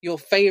your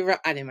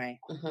favorite anime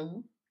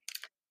and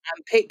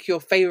pick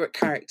your favorite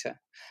character.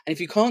 And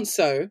if you can't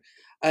sew,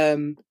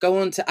 go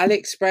on to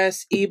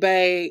AliExpress,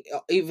 eBay,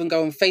 even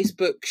go on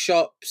Facebook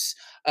shops,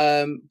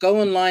 go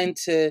online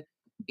to,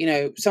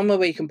 somewhere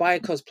where you can buy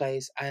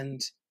cosplays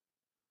and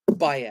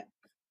buy it.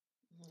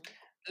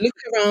 Look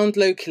around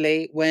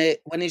locally,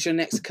 when is your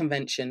next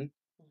convention,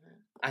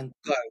 and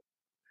go.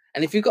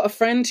 And if you've got a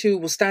friend who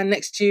will stand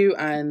next to you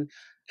and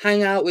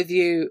hang out with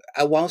you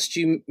whilst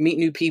you meet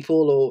new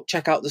people or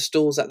check out the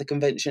stalls at the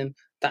convention,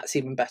 that's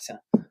even better.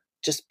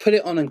 Just put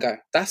it on and go.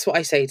 That's what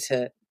I say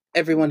to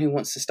everyone who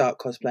wants to start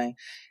cosplaying.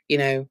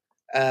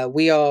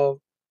 We are,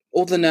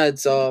 all the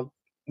nerds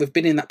we've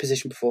been in that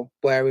position before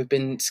where we've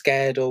been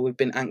scared or we've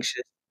been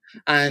anxious,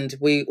 and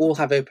we all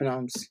have open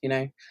arms,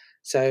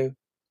 so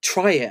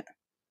try it.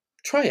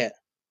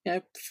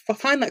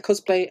 Find that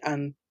cosplay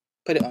and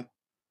put it on.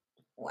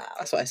 Wow.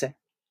 That's what I say.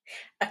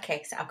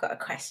 Okay, so I've got a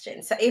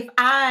question. So if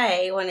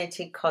I wanted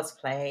to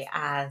cosplay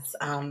as,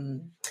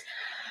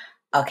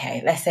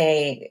 okay, let's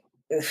say,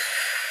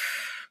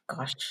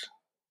 I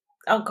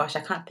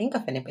can't think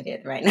of anybody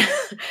right now.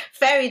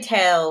 Fairy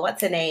Tail,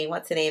 what's her name?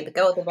 The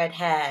girl with the red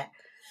hair.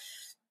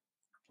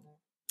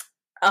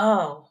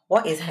 Oh,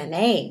 what is her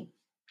name?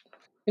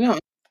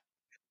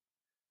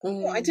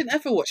 I didn't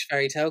ever watch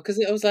Fairy Tail because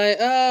it was like,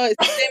 it's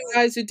the same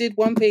guys who did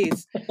One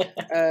Piece.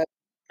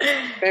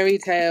 Fairy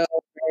Tail,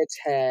 red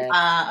hair.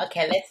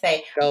 Okay, let's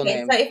say.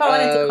 Okay, so if I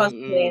wanted to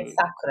cosplay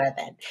Sakura,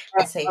 then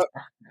let's say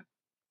Sakura.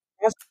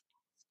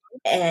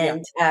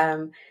 And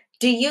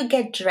do you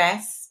get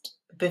dressed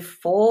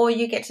before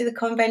you get to the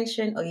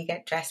convention, or you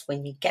get dressed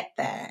when you get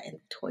there in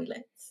the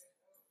toilets?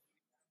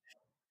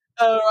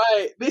 All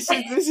right, this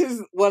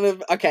is one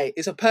of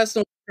it's a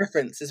personal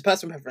preference.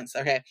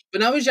 Okay,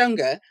 when I was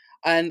younger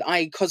and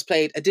I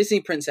cosplayed a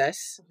Disney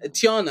princess,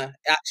 Tiana.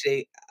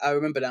 Actually, I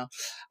remember now.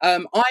 I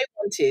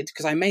wanted,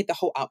 because I made the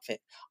whole outfit,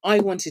 I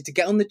wanted to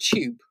get on the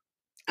tube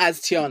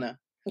as Tiana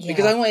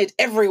because I wanted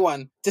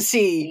everyone to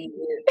see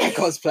my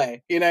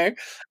cosplay.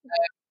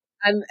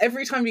 And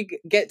every time you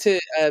get to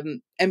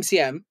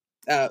MCM,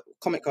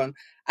 Comic Con,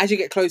 as you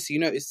get closer, you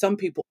notice some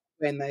people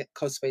are wearing their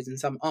cosplays and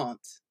some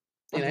aren't.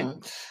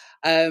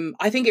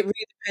 I think it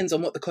really depends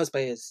on what the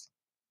cosplay is.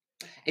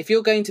 If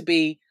you're going to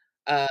be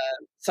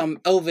some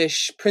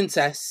elvish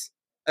princess,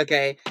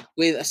 okay,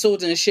 with a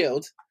sword and a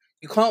shield,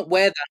 you can't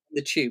wear that on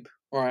the tube,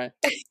 all right?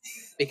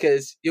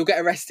 Because you'll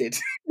get arrested.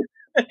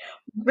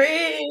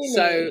 Really?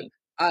 So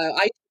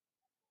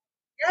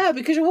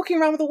because you're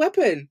walking around with a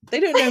weapon. They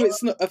don't know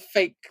it's not a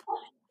fake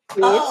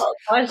sword. Oh,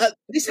 gosh,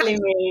 this happened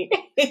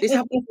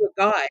to a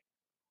guy.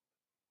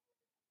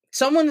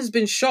 Someone has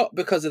been shot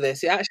because of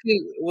this. It actually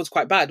was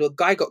quite bad. A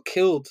guy got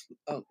killed.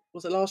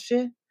 Was it last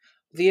year?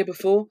 The year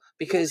before?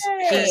 Because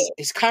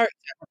his character,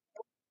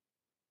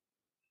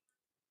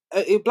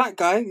 a black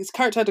guy, his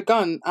character had a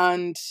gun,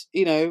 and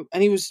and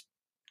he was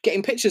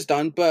getting pictures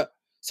done, but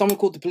someone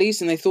called the police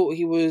and they thought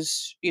he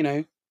was,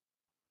 they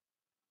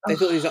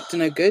thought he was up to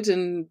no good,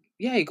 and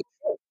he got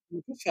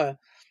shot.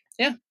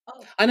 Yeah.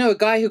 I know a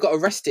guy who got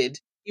arrested.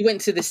 He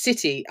went to the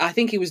city. I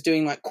think he was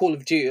doing like Call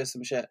of Duty or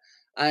some shit,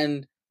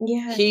 and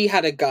Yeah. He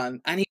had a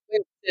gun, and he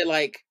went to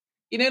like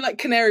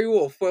Canary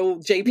Wharf, where all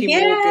JP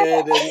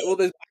Morgan and all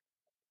those.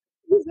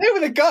 He was there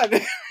with a gun.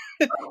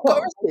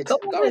 Got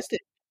arrested.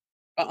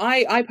 But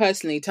I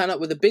personally turn up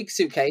with a big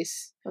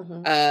suitcase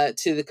to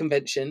the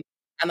convention,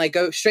 and I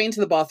go straight into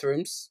the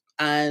bathrooms,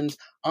 and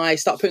I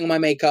start putting on my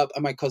makeup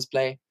and my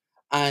cosplay,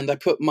 and I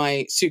put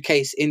my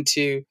suitcase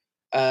into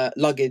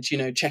luggage,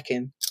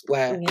 check-in,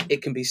 where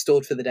it can be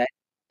stored for the day,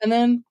 and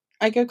then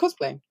I go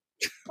cosplaying.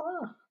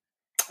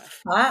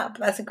 Wow,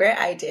 that's a great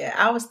idea.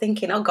 I was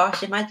thinking, oh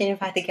gosh, imagine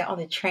if I had to get on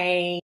the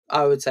train.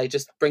 I would say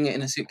just bring it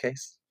in a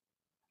suitcase.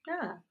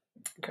 Yeah,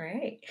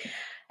 great.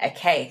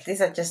 Okay,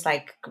 these are just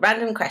like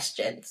random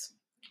questions.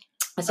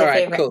 What's your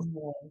favorite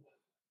cool.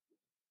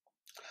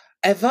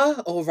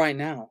 Ever or right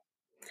now?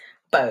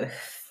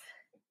 Both.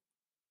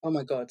 Oh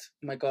my god!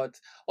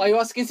 Why are you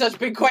asking such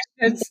big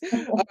questions?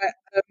 All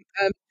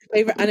right,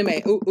 favorite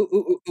anime?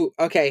 Ooh.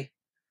 Okay.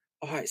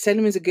 All right,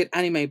 Sailor Moon's a good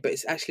anime, but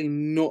it's actually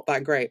not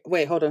that great.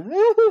 Wait, hold on.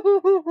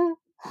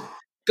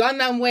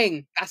 Gundam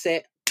Wing. That's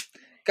it.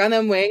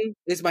 Gundam Wing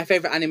is my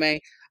favorite anime,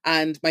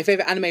 and my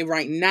favorite anime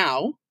right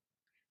now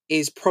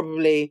is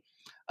probably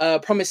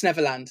Promised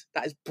Neverland.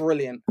 That is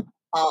brilliant.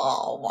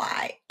 Oh,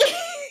 why?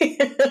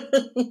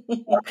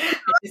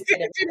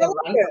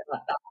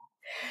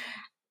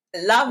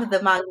 Love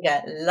the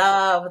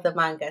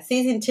manga.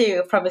 Season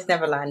 2 of Promised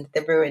Neverland,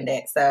 they ruined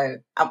it. So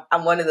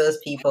I'm one of those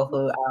people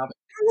who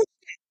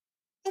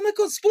oh my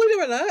god,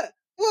 spoiler alert.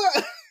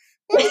 What?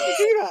 Why did you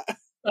do that?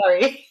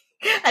 Sorry.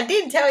 I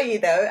didn't tell you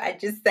though, I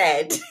just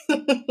said.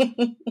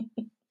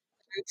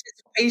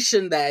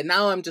 Anticipation there.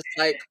 Now I'm just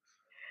like,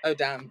 oh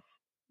damn.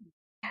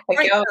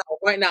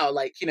 Right now,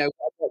 like,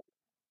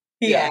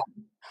 Yeah.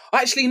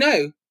 Actually,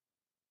 no.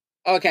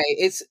 Okay,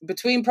 it's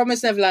between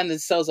Promised Neverland and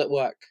Cells at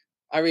Work.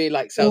 I really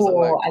like Cells at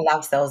Work. I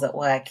love Cells at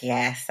Work.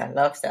 Yes, I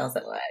love Cells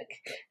at Work.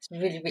 It's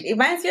really, it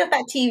reminds me of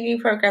that TV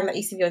program that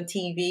used to be on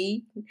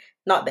TV,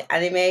 not the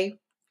anime.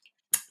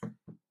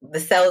 The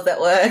Cells at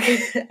Work.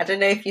 I don't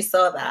know if you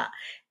saw that.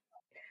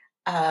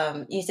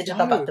 You used to talk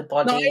about the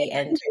body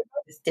and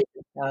this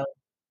different cells.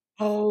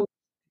 Oh,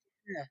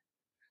 yeah.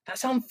 That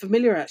sounds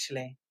familiar,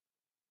 actually.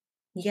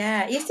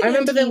 Yeah, it used to be I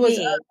remember there was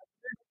an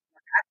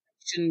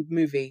action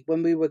movie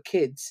when we were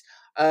kids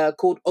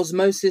called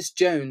Osmosis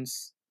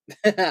Jones.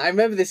 I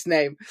remember this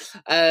name,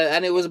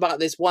 and it was about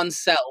this one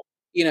cell,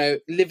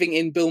 living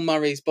in Bill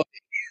Murray's body.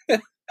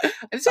 And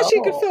it's actually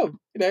a good film,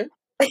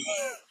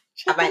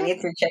 I might need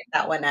to check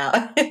that one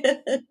out.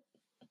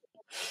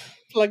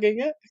 Plugging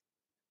it.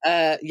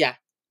 Yeah.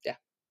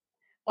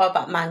 What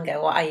about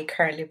manga? What are you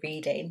currently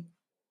reading?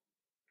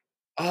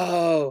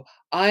 Oh,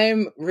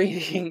 I'm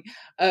reading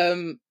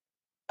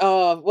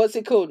what's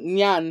it called?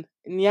 Nyan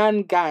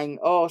Gang,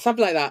 or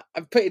something like that.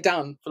 I've put it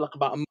down for like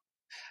about a month.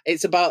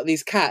 It's about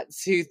these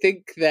cats who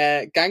think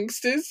they're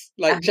gangsters,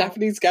 like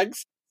Japanese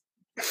gangsters.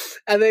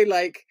 And they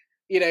like,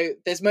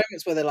 there's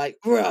moments where they're like,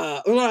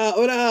 rah, rah,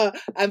 rah,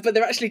 but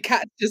they're actually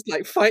cats just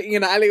like fighting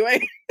in an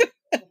alleyway.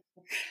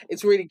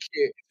 It's really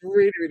cute.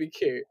 Really, really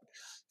cute.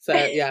 So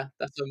yeah,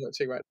 that's what I'm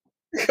watching right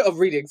now. I'm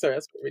reading, sorry,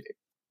 that's what I'm reading.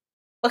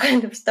 What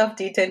kind of stuff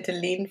do you tend to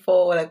lean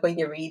for, like when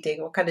you're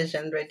reading? What kind of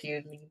genre do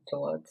you lean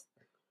towards?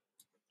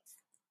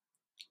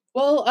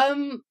 Well,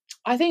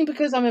 I think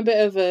because I'm a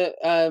bit of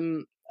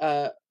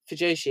a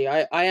fujoshi,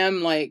 I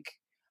am like,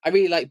 I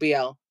really like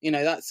BL.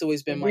 That's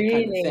always been my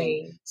kind of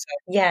thing. So,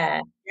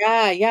 yeah.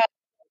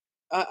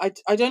 I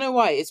don't know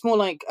why. It's more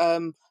like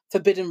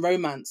forbidden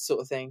romance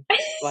sort of thing.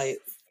 Like,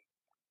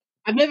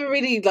 I've never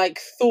really like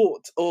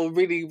thought or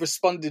really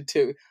responded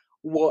to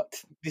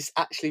what this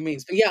actually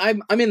means. But yeah,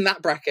 I'm in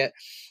that bracket.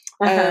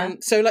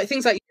 So like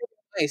things like Yuri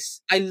on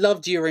Ice. I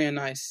loved Yuri on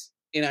Ice.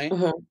 I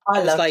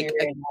loved like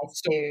Yuri on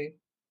Ice too.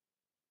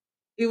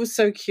 It was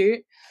so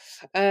cute.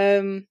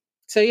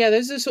 So yeah,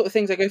 those are the sort of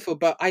things I go for.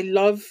 But I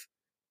love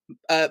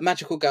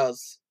magical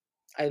girls.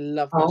 I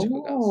love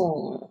magical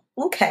girls.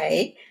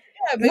 Okay.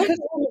 Yeah, because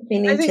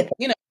I think,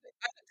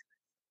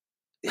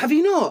 have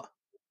you not?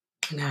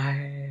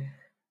 No.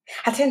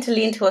 I tend to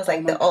lean towards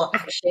like the all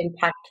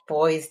action-packed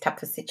boys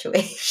type of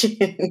situation.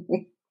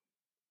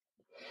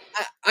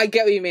 I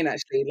get what you mean,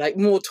 actually. Like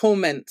more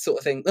torment sort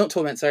of thing. Not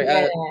torment, sorry.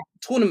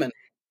 Tournament.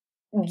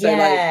 So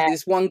like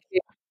this one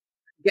kid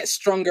gets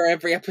stronger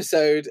every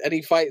episode and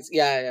he fights.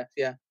 Yeah.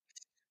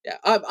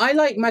 I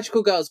like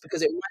magical girls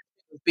because it reminds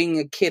me of being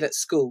a kid at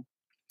school.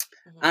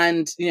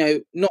 And,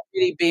 not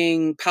really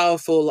being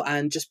powerful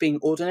and just being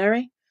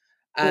ordinary.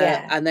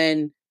 And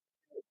then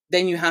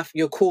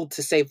you're called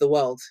to save the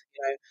world,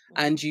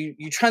 and you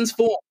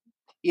transform,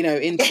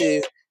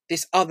 into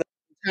this other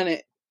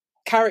planet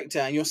character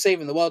and you're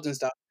saving the world and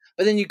stuff.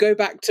 But then you go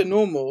back to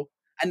normal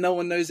and no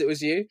one knows it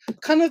was you.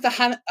 Kind of the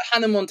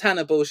Hannah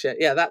Montana bullshit.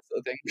 Yeah, that sort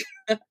of thing.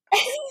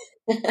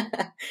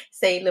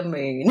 Sailor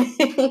Moon.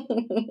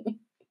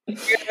 What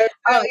was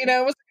I going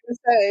to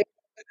say?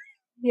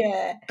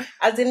 Yeah,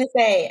 I was going to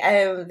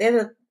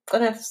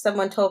say,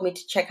 someone told me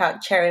to check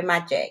out Cherry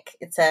Magic.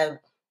 It's a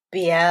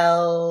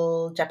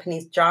BL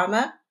Japanese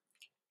drama.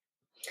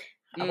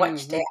 I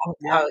watched it.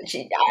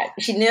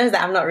 She knows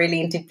that I'm not really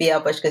into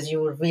BL Bush because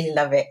you would really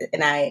love it,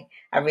 and I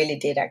really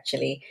did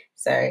actually.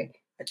 So I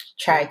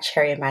tried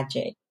Cherry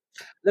Magic.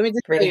 Let me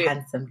just really tell you,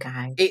 handsome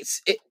guy. It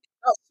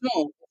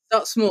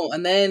starts small,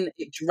 and then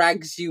it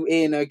drags you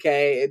in.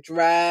 Okay, it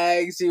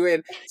drags you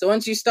in. So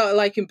once you start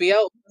liking BL,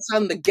 all of a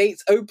sudden the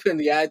gates open.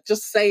 Yeah,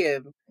 just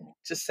saying,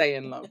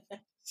 love,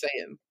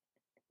 saying.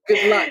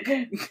 Good luck.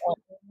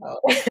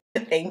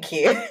 Thank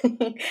you.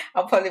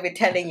 I'll probably be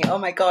telling you, oh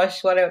my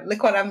gosh,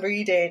 look what I'm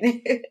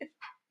reading.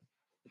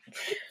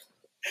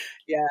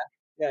 Yeah,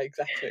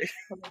 exactly.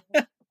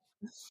 But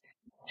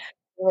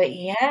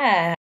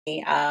yeah,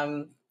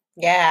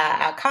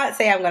 I can't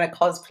say I'm going to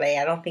cosplay.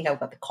 I don't think I've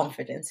got the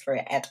confidence for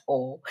it at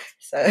all.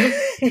 So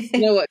you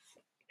know what?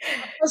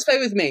 Cosplay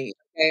with me.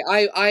 Okay,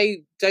 I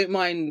don't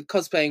mind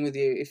cosplaying with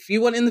you. If you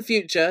want in the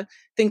future,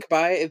 think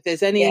about it. If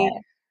there's any,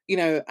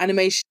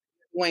 animation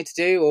you want to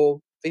do,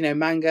 or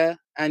manga,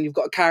 and you've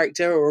got a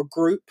character or a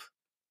group,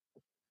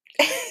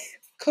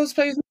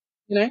 cosplay.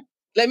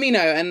 Let me know,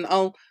 and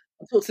I'll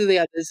talk to the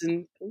others,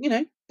 and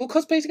we'll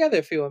cosplay together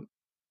if you want.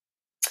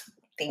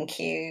 Thank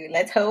you.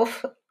 Let's hope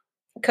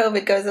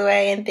COVID goes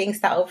away and things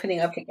start opening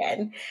up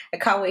again. I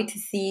can't wait to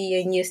see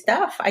your new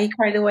stuff. Are you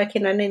currently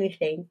working on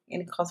anything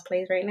in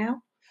cosplays right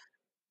now?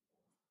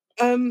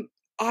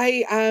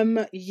 I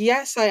am.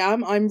 Yes, I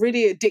am. I'm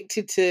really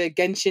addicted to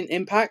Genshin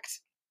Impact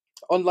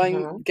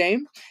online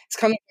game. It's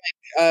kind of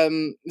like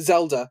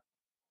Zelda,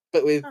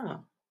 but with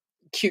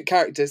cute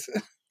characters.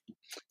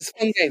 It's a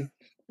fun game,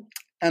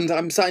 and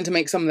I'm starting to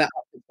make some of that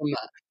from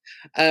that.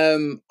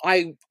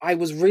 I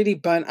was really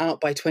burnt out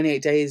by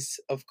 28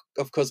 days of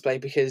cosplay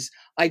because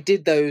I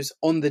did those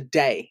on the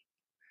day.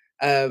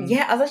 I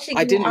was actually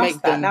I didn't make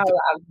them.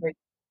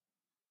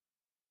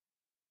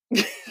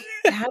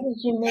 How did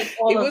you make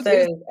all of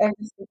those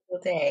every single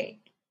day?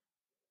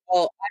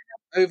 Well, I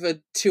have over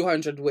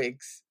 200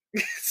 wigs,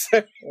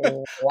 so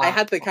I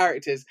had the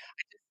characters,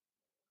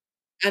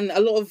 and a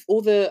lot of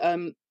all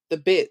the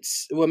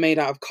bits were made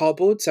out of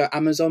cardboard, so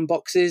Amazon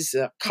boxes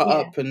cut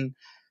up and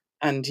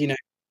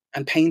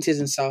painted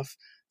and stuff.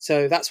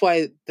 So that's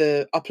why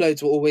the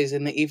uploads were always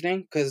in the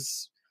evening,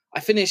 because I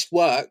finished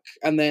work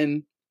and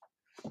then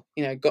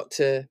got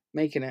to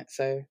making it.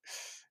 So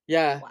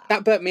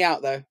that burnt me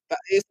out though. That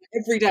is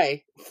every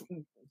day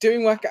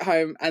doing work at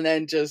home and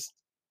then just.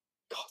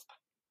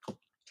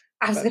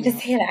 I was going to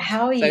say that.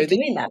 How are you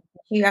doing that?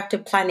 You have to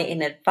plan it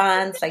in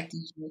advance. Like,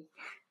 did you?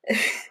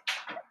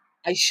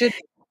 I should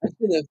have,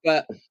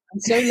 but I'm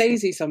so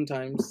lazy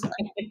sometimes. I'm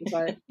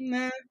like,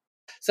 nah.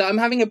 So I'm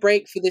having a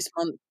break for this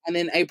month, and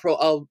in April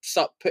I'll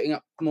start putting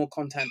up more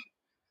content.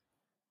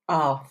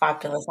 Oh,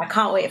 fabulous! I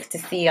can't wait to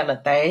see all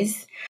of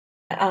those.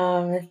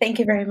 Thank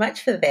you very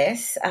much for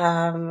this.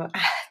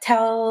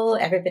 Tell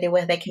everybody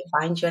where they can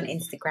find you on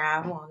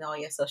Instagram or on all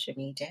your social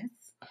medias.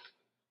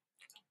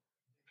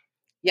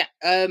 Yeah,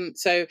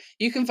 so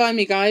you can find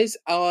me, guys,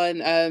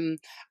 on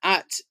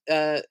at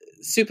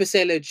Super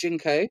Sailor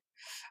Junko.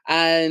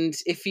 And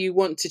if you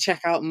want to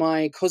check out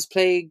my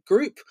cosplay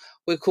group,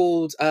 we're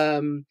called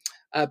Broken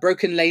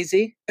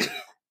Lazy,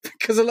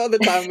 because a lot of the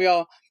time we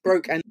are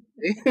broke and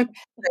lazy. So if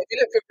you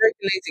look for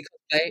Broken Lazy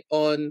cosplay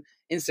on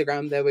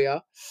Instagram, there we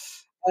are.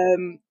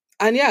 And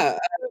yeah,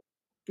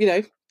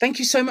 thank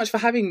you so much for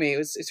having me.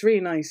 It's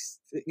really nice,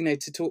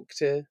 to talk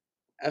to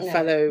a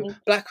fellow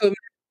Black woman,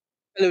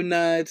 fellow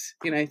nerd.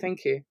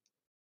 Thank you.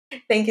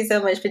 Thank you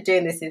so much for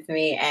doing this with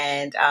me,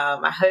 and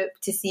I hope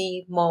to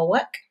see more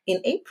work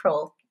in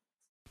April.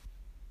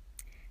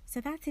 So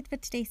that's it for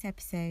today's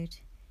episode.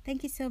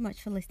 Thank you so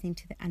much for listening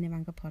to the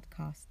Animanga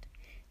podcast.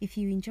 If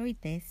you enjoyed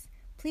this,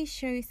 please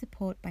show your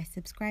support by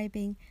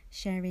subscribing,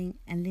 sharing,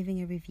 and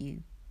leaving a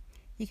review.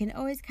 You can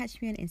always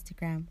catch me on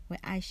Instagram, where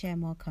I share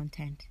more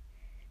content.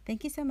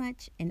 Thank you so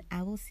much, and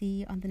I will see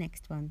you on the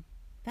next one.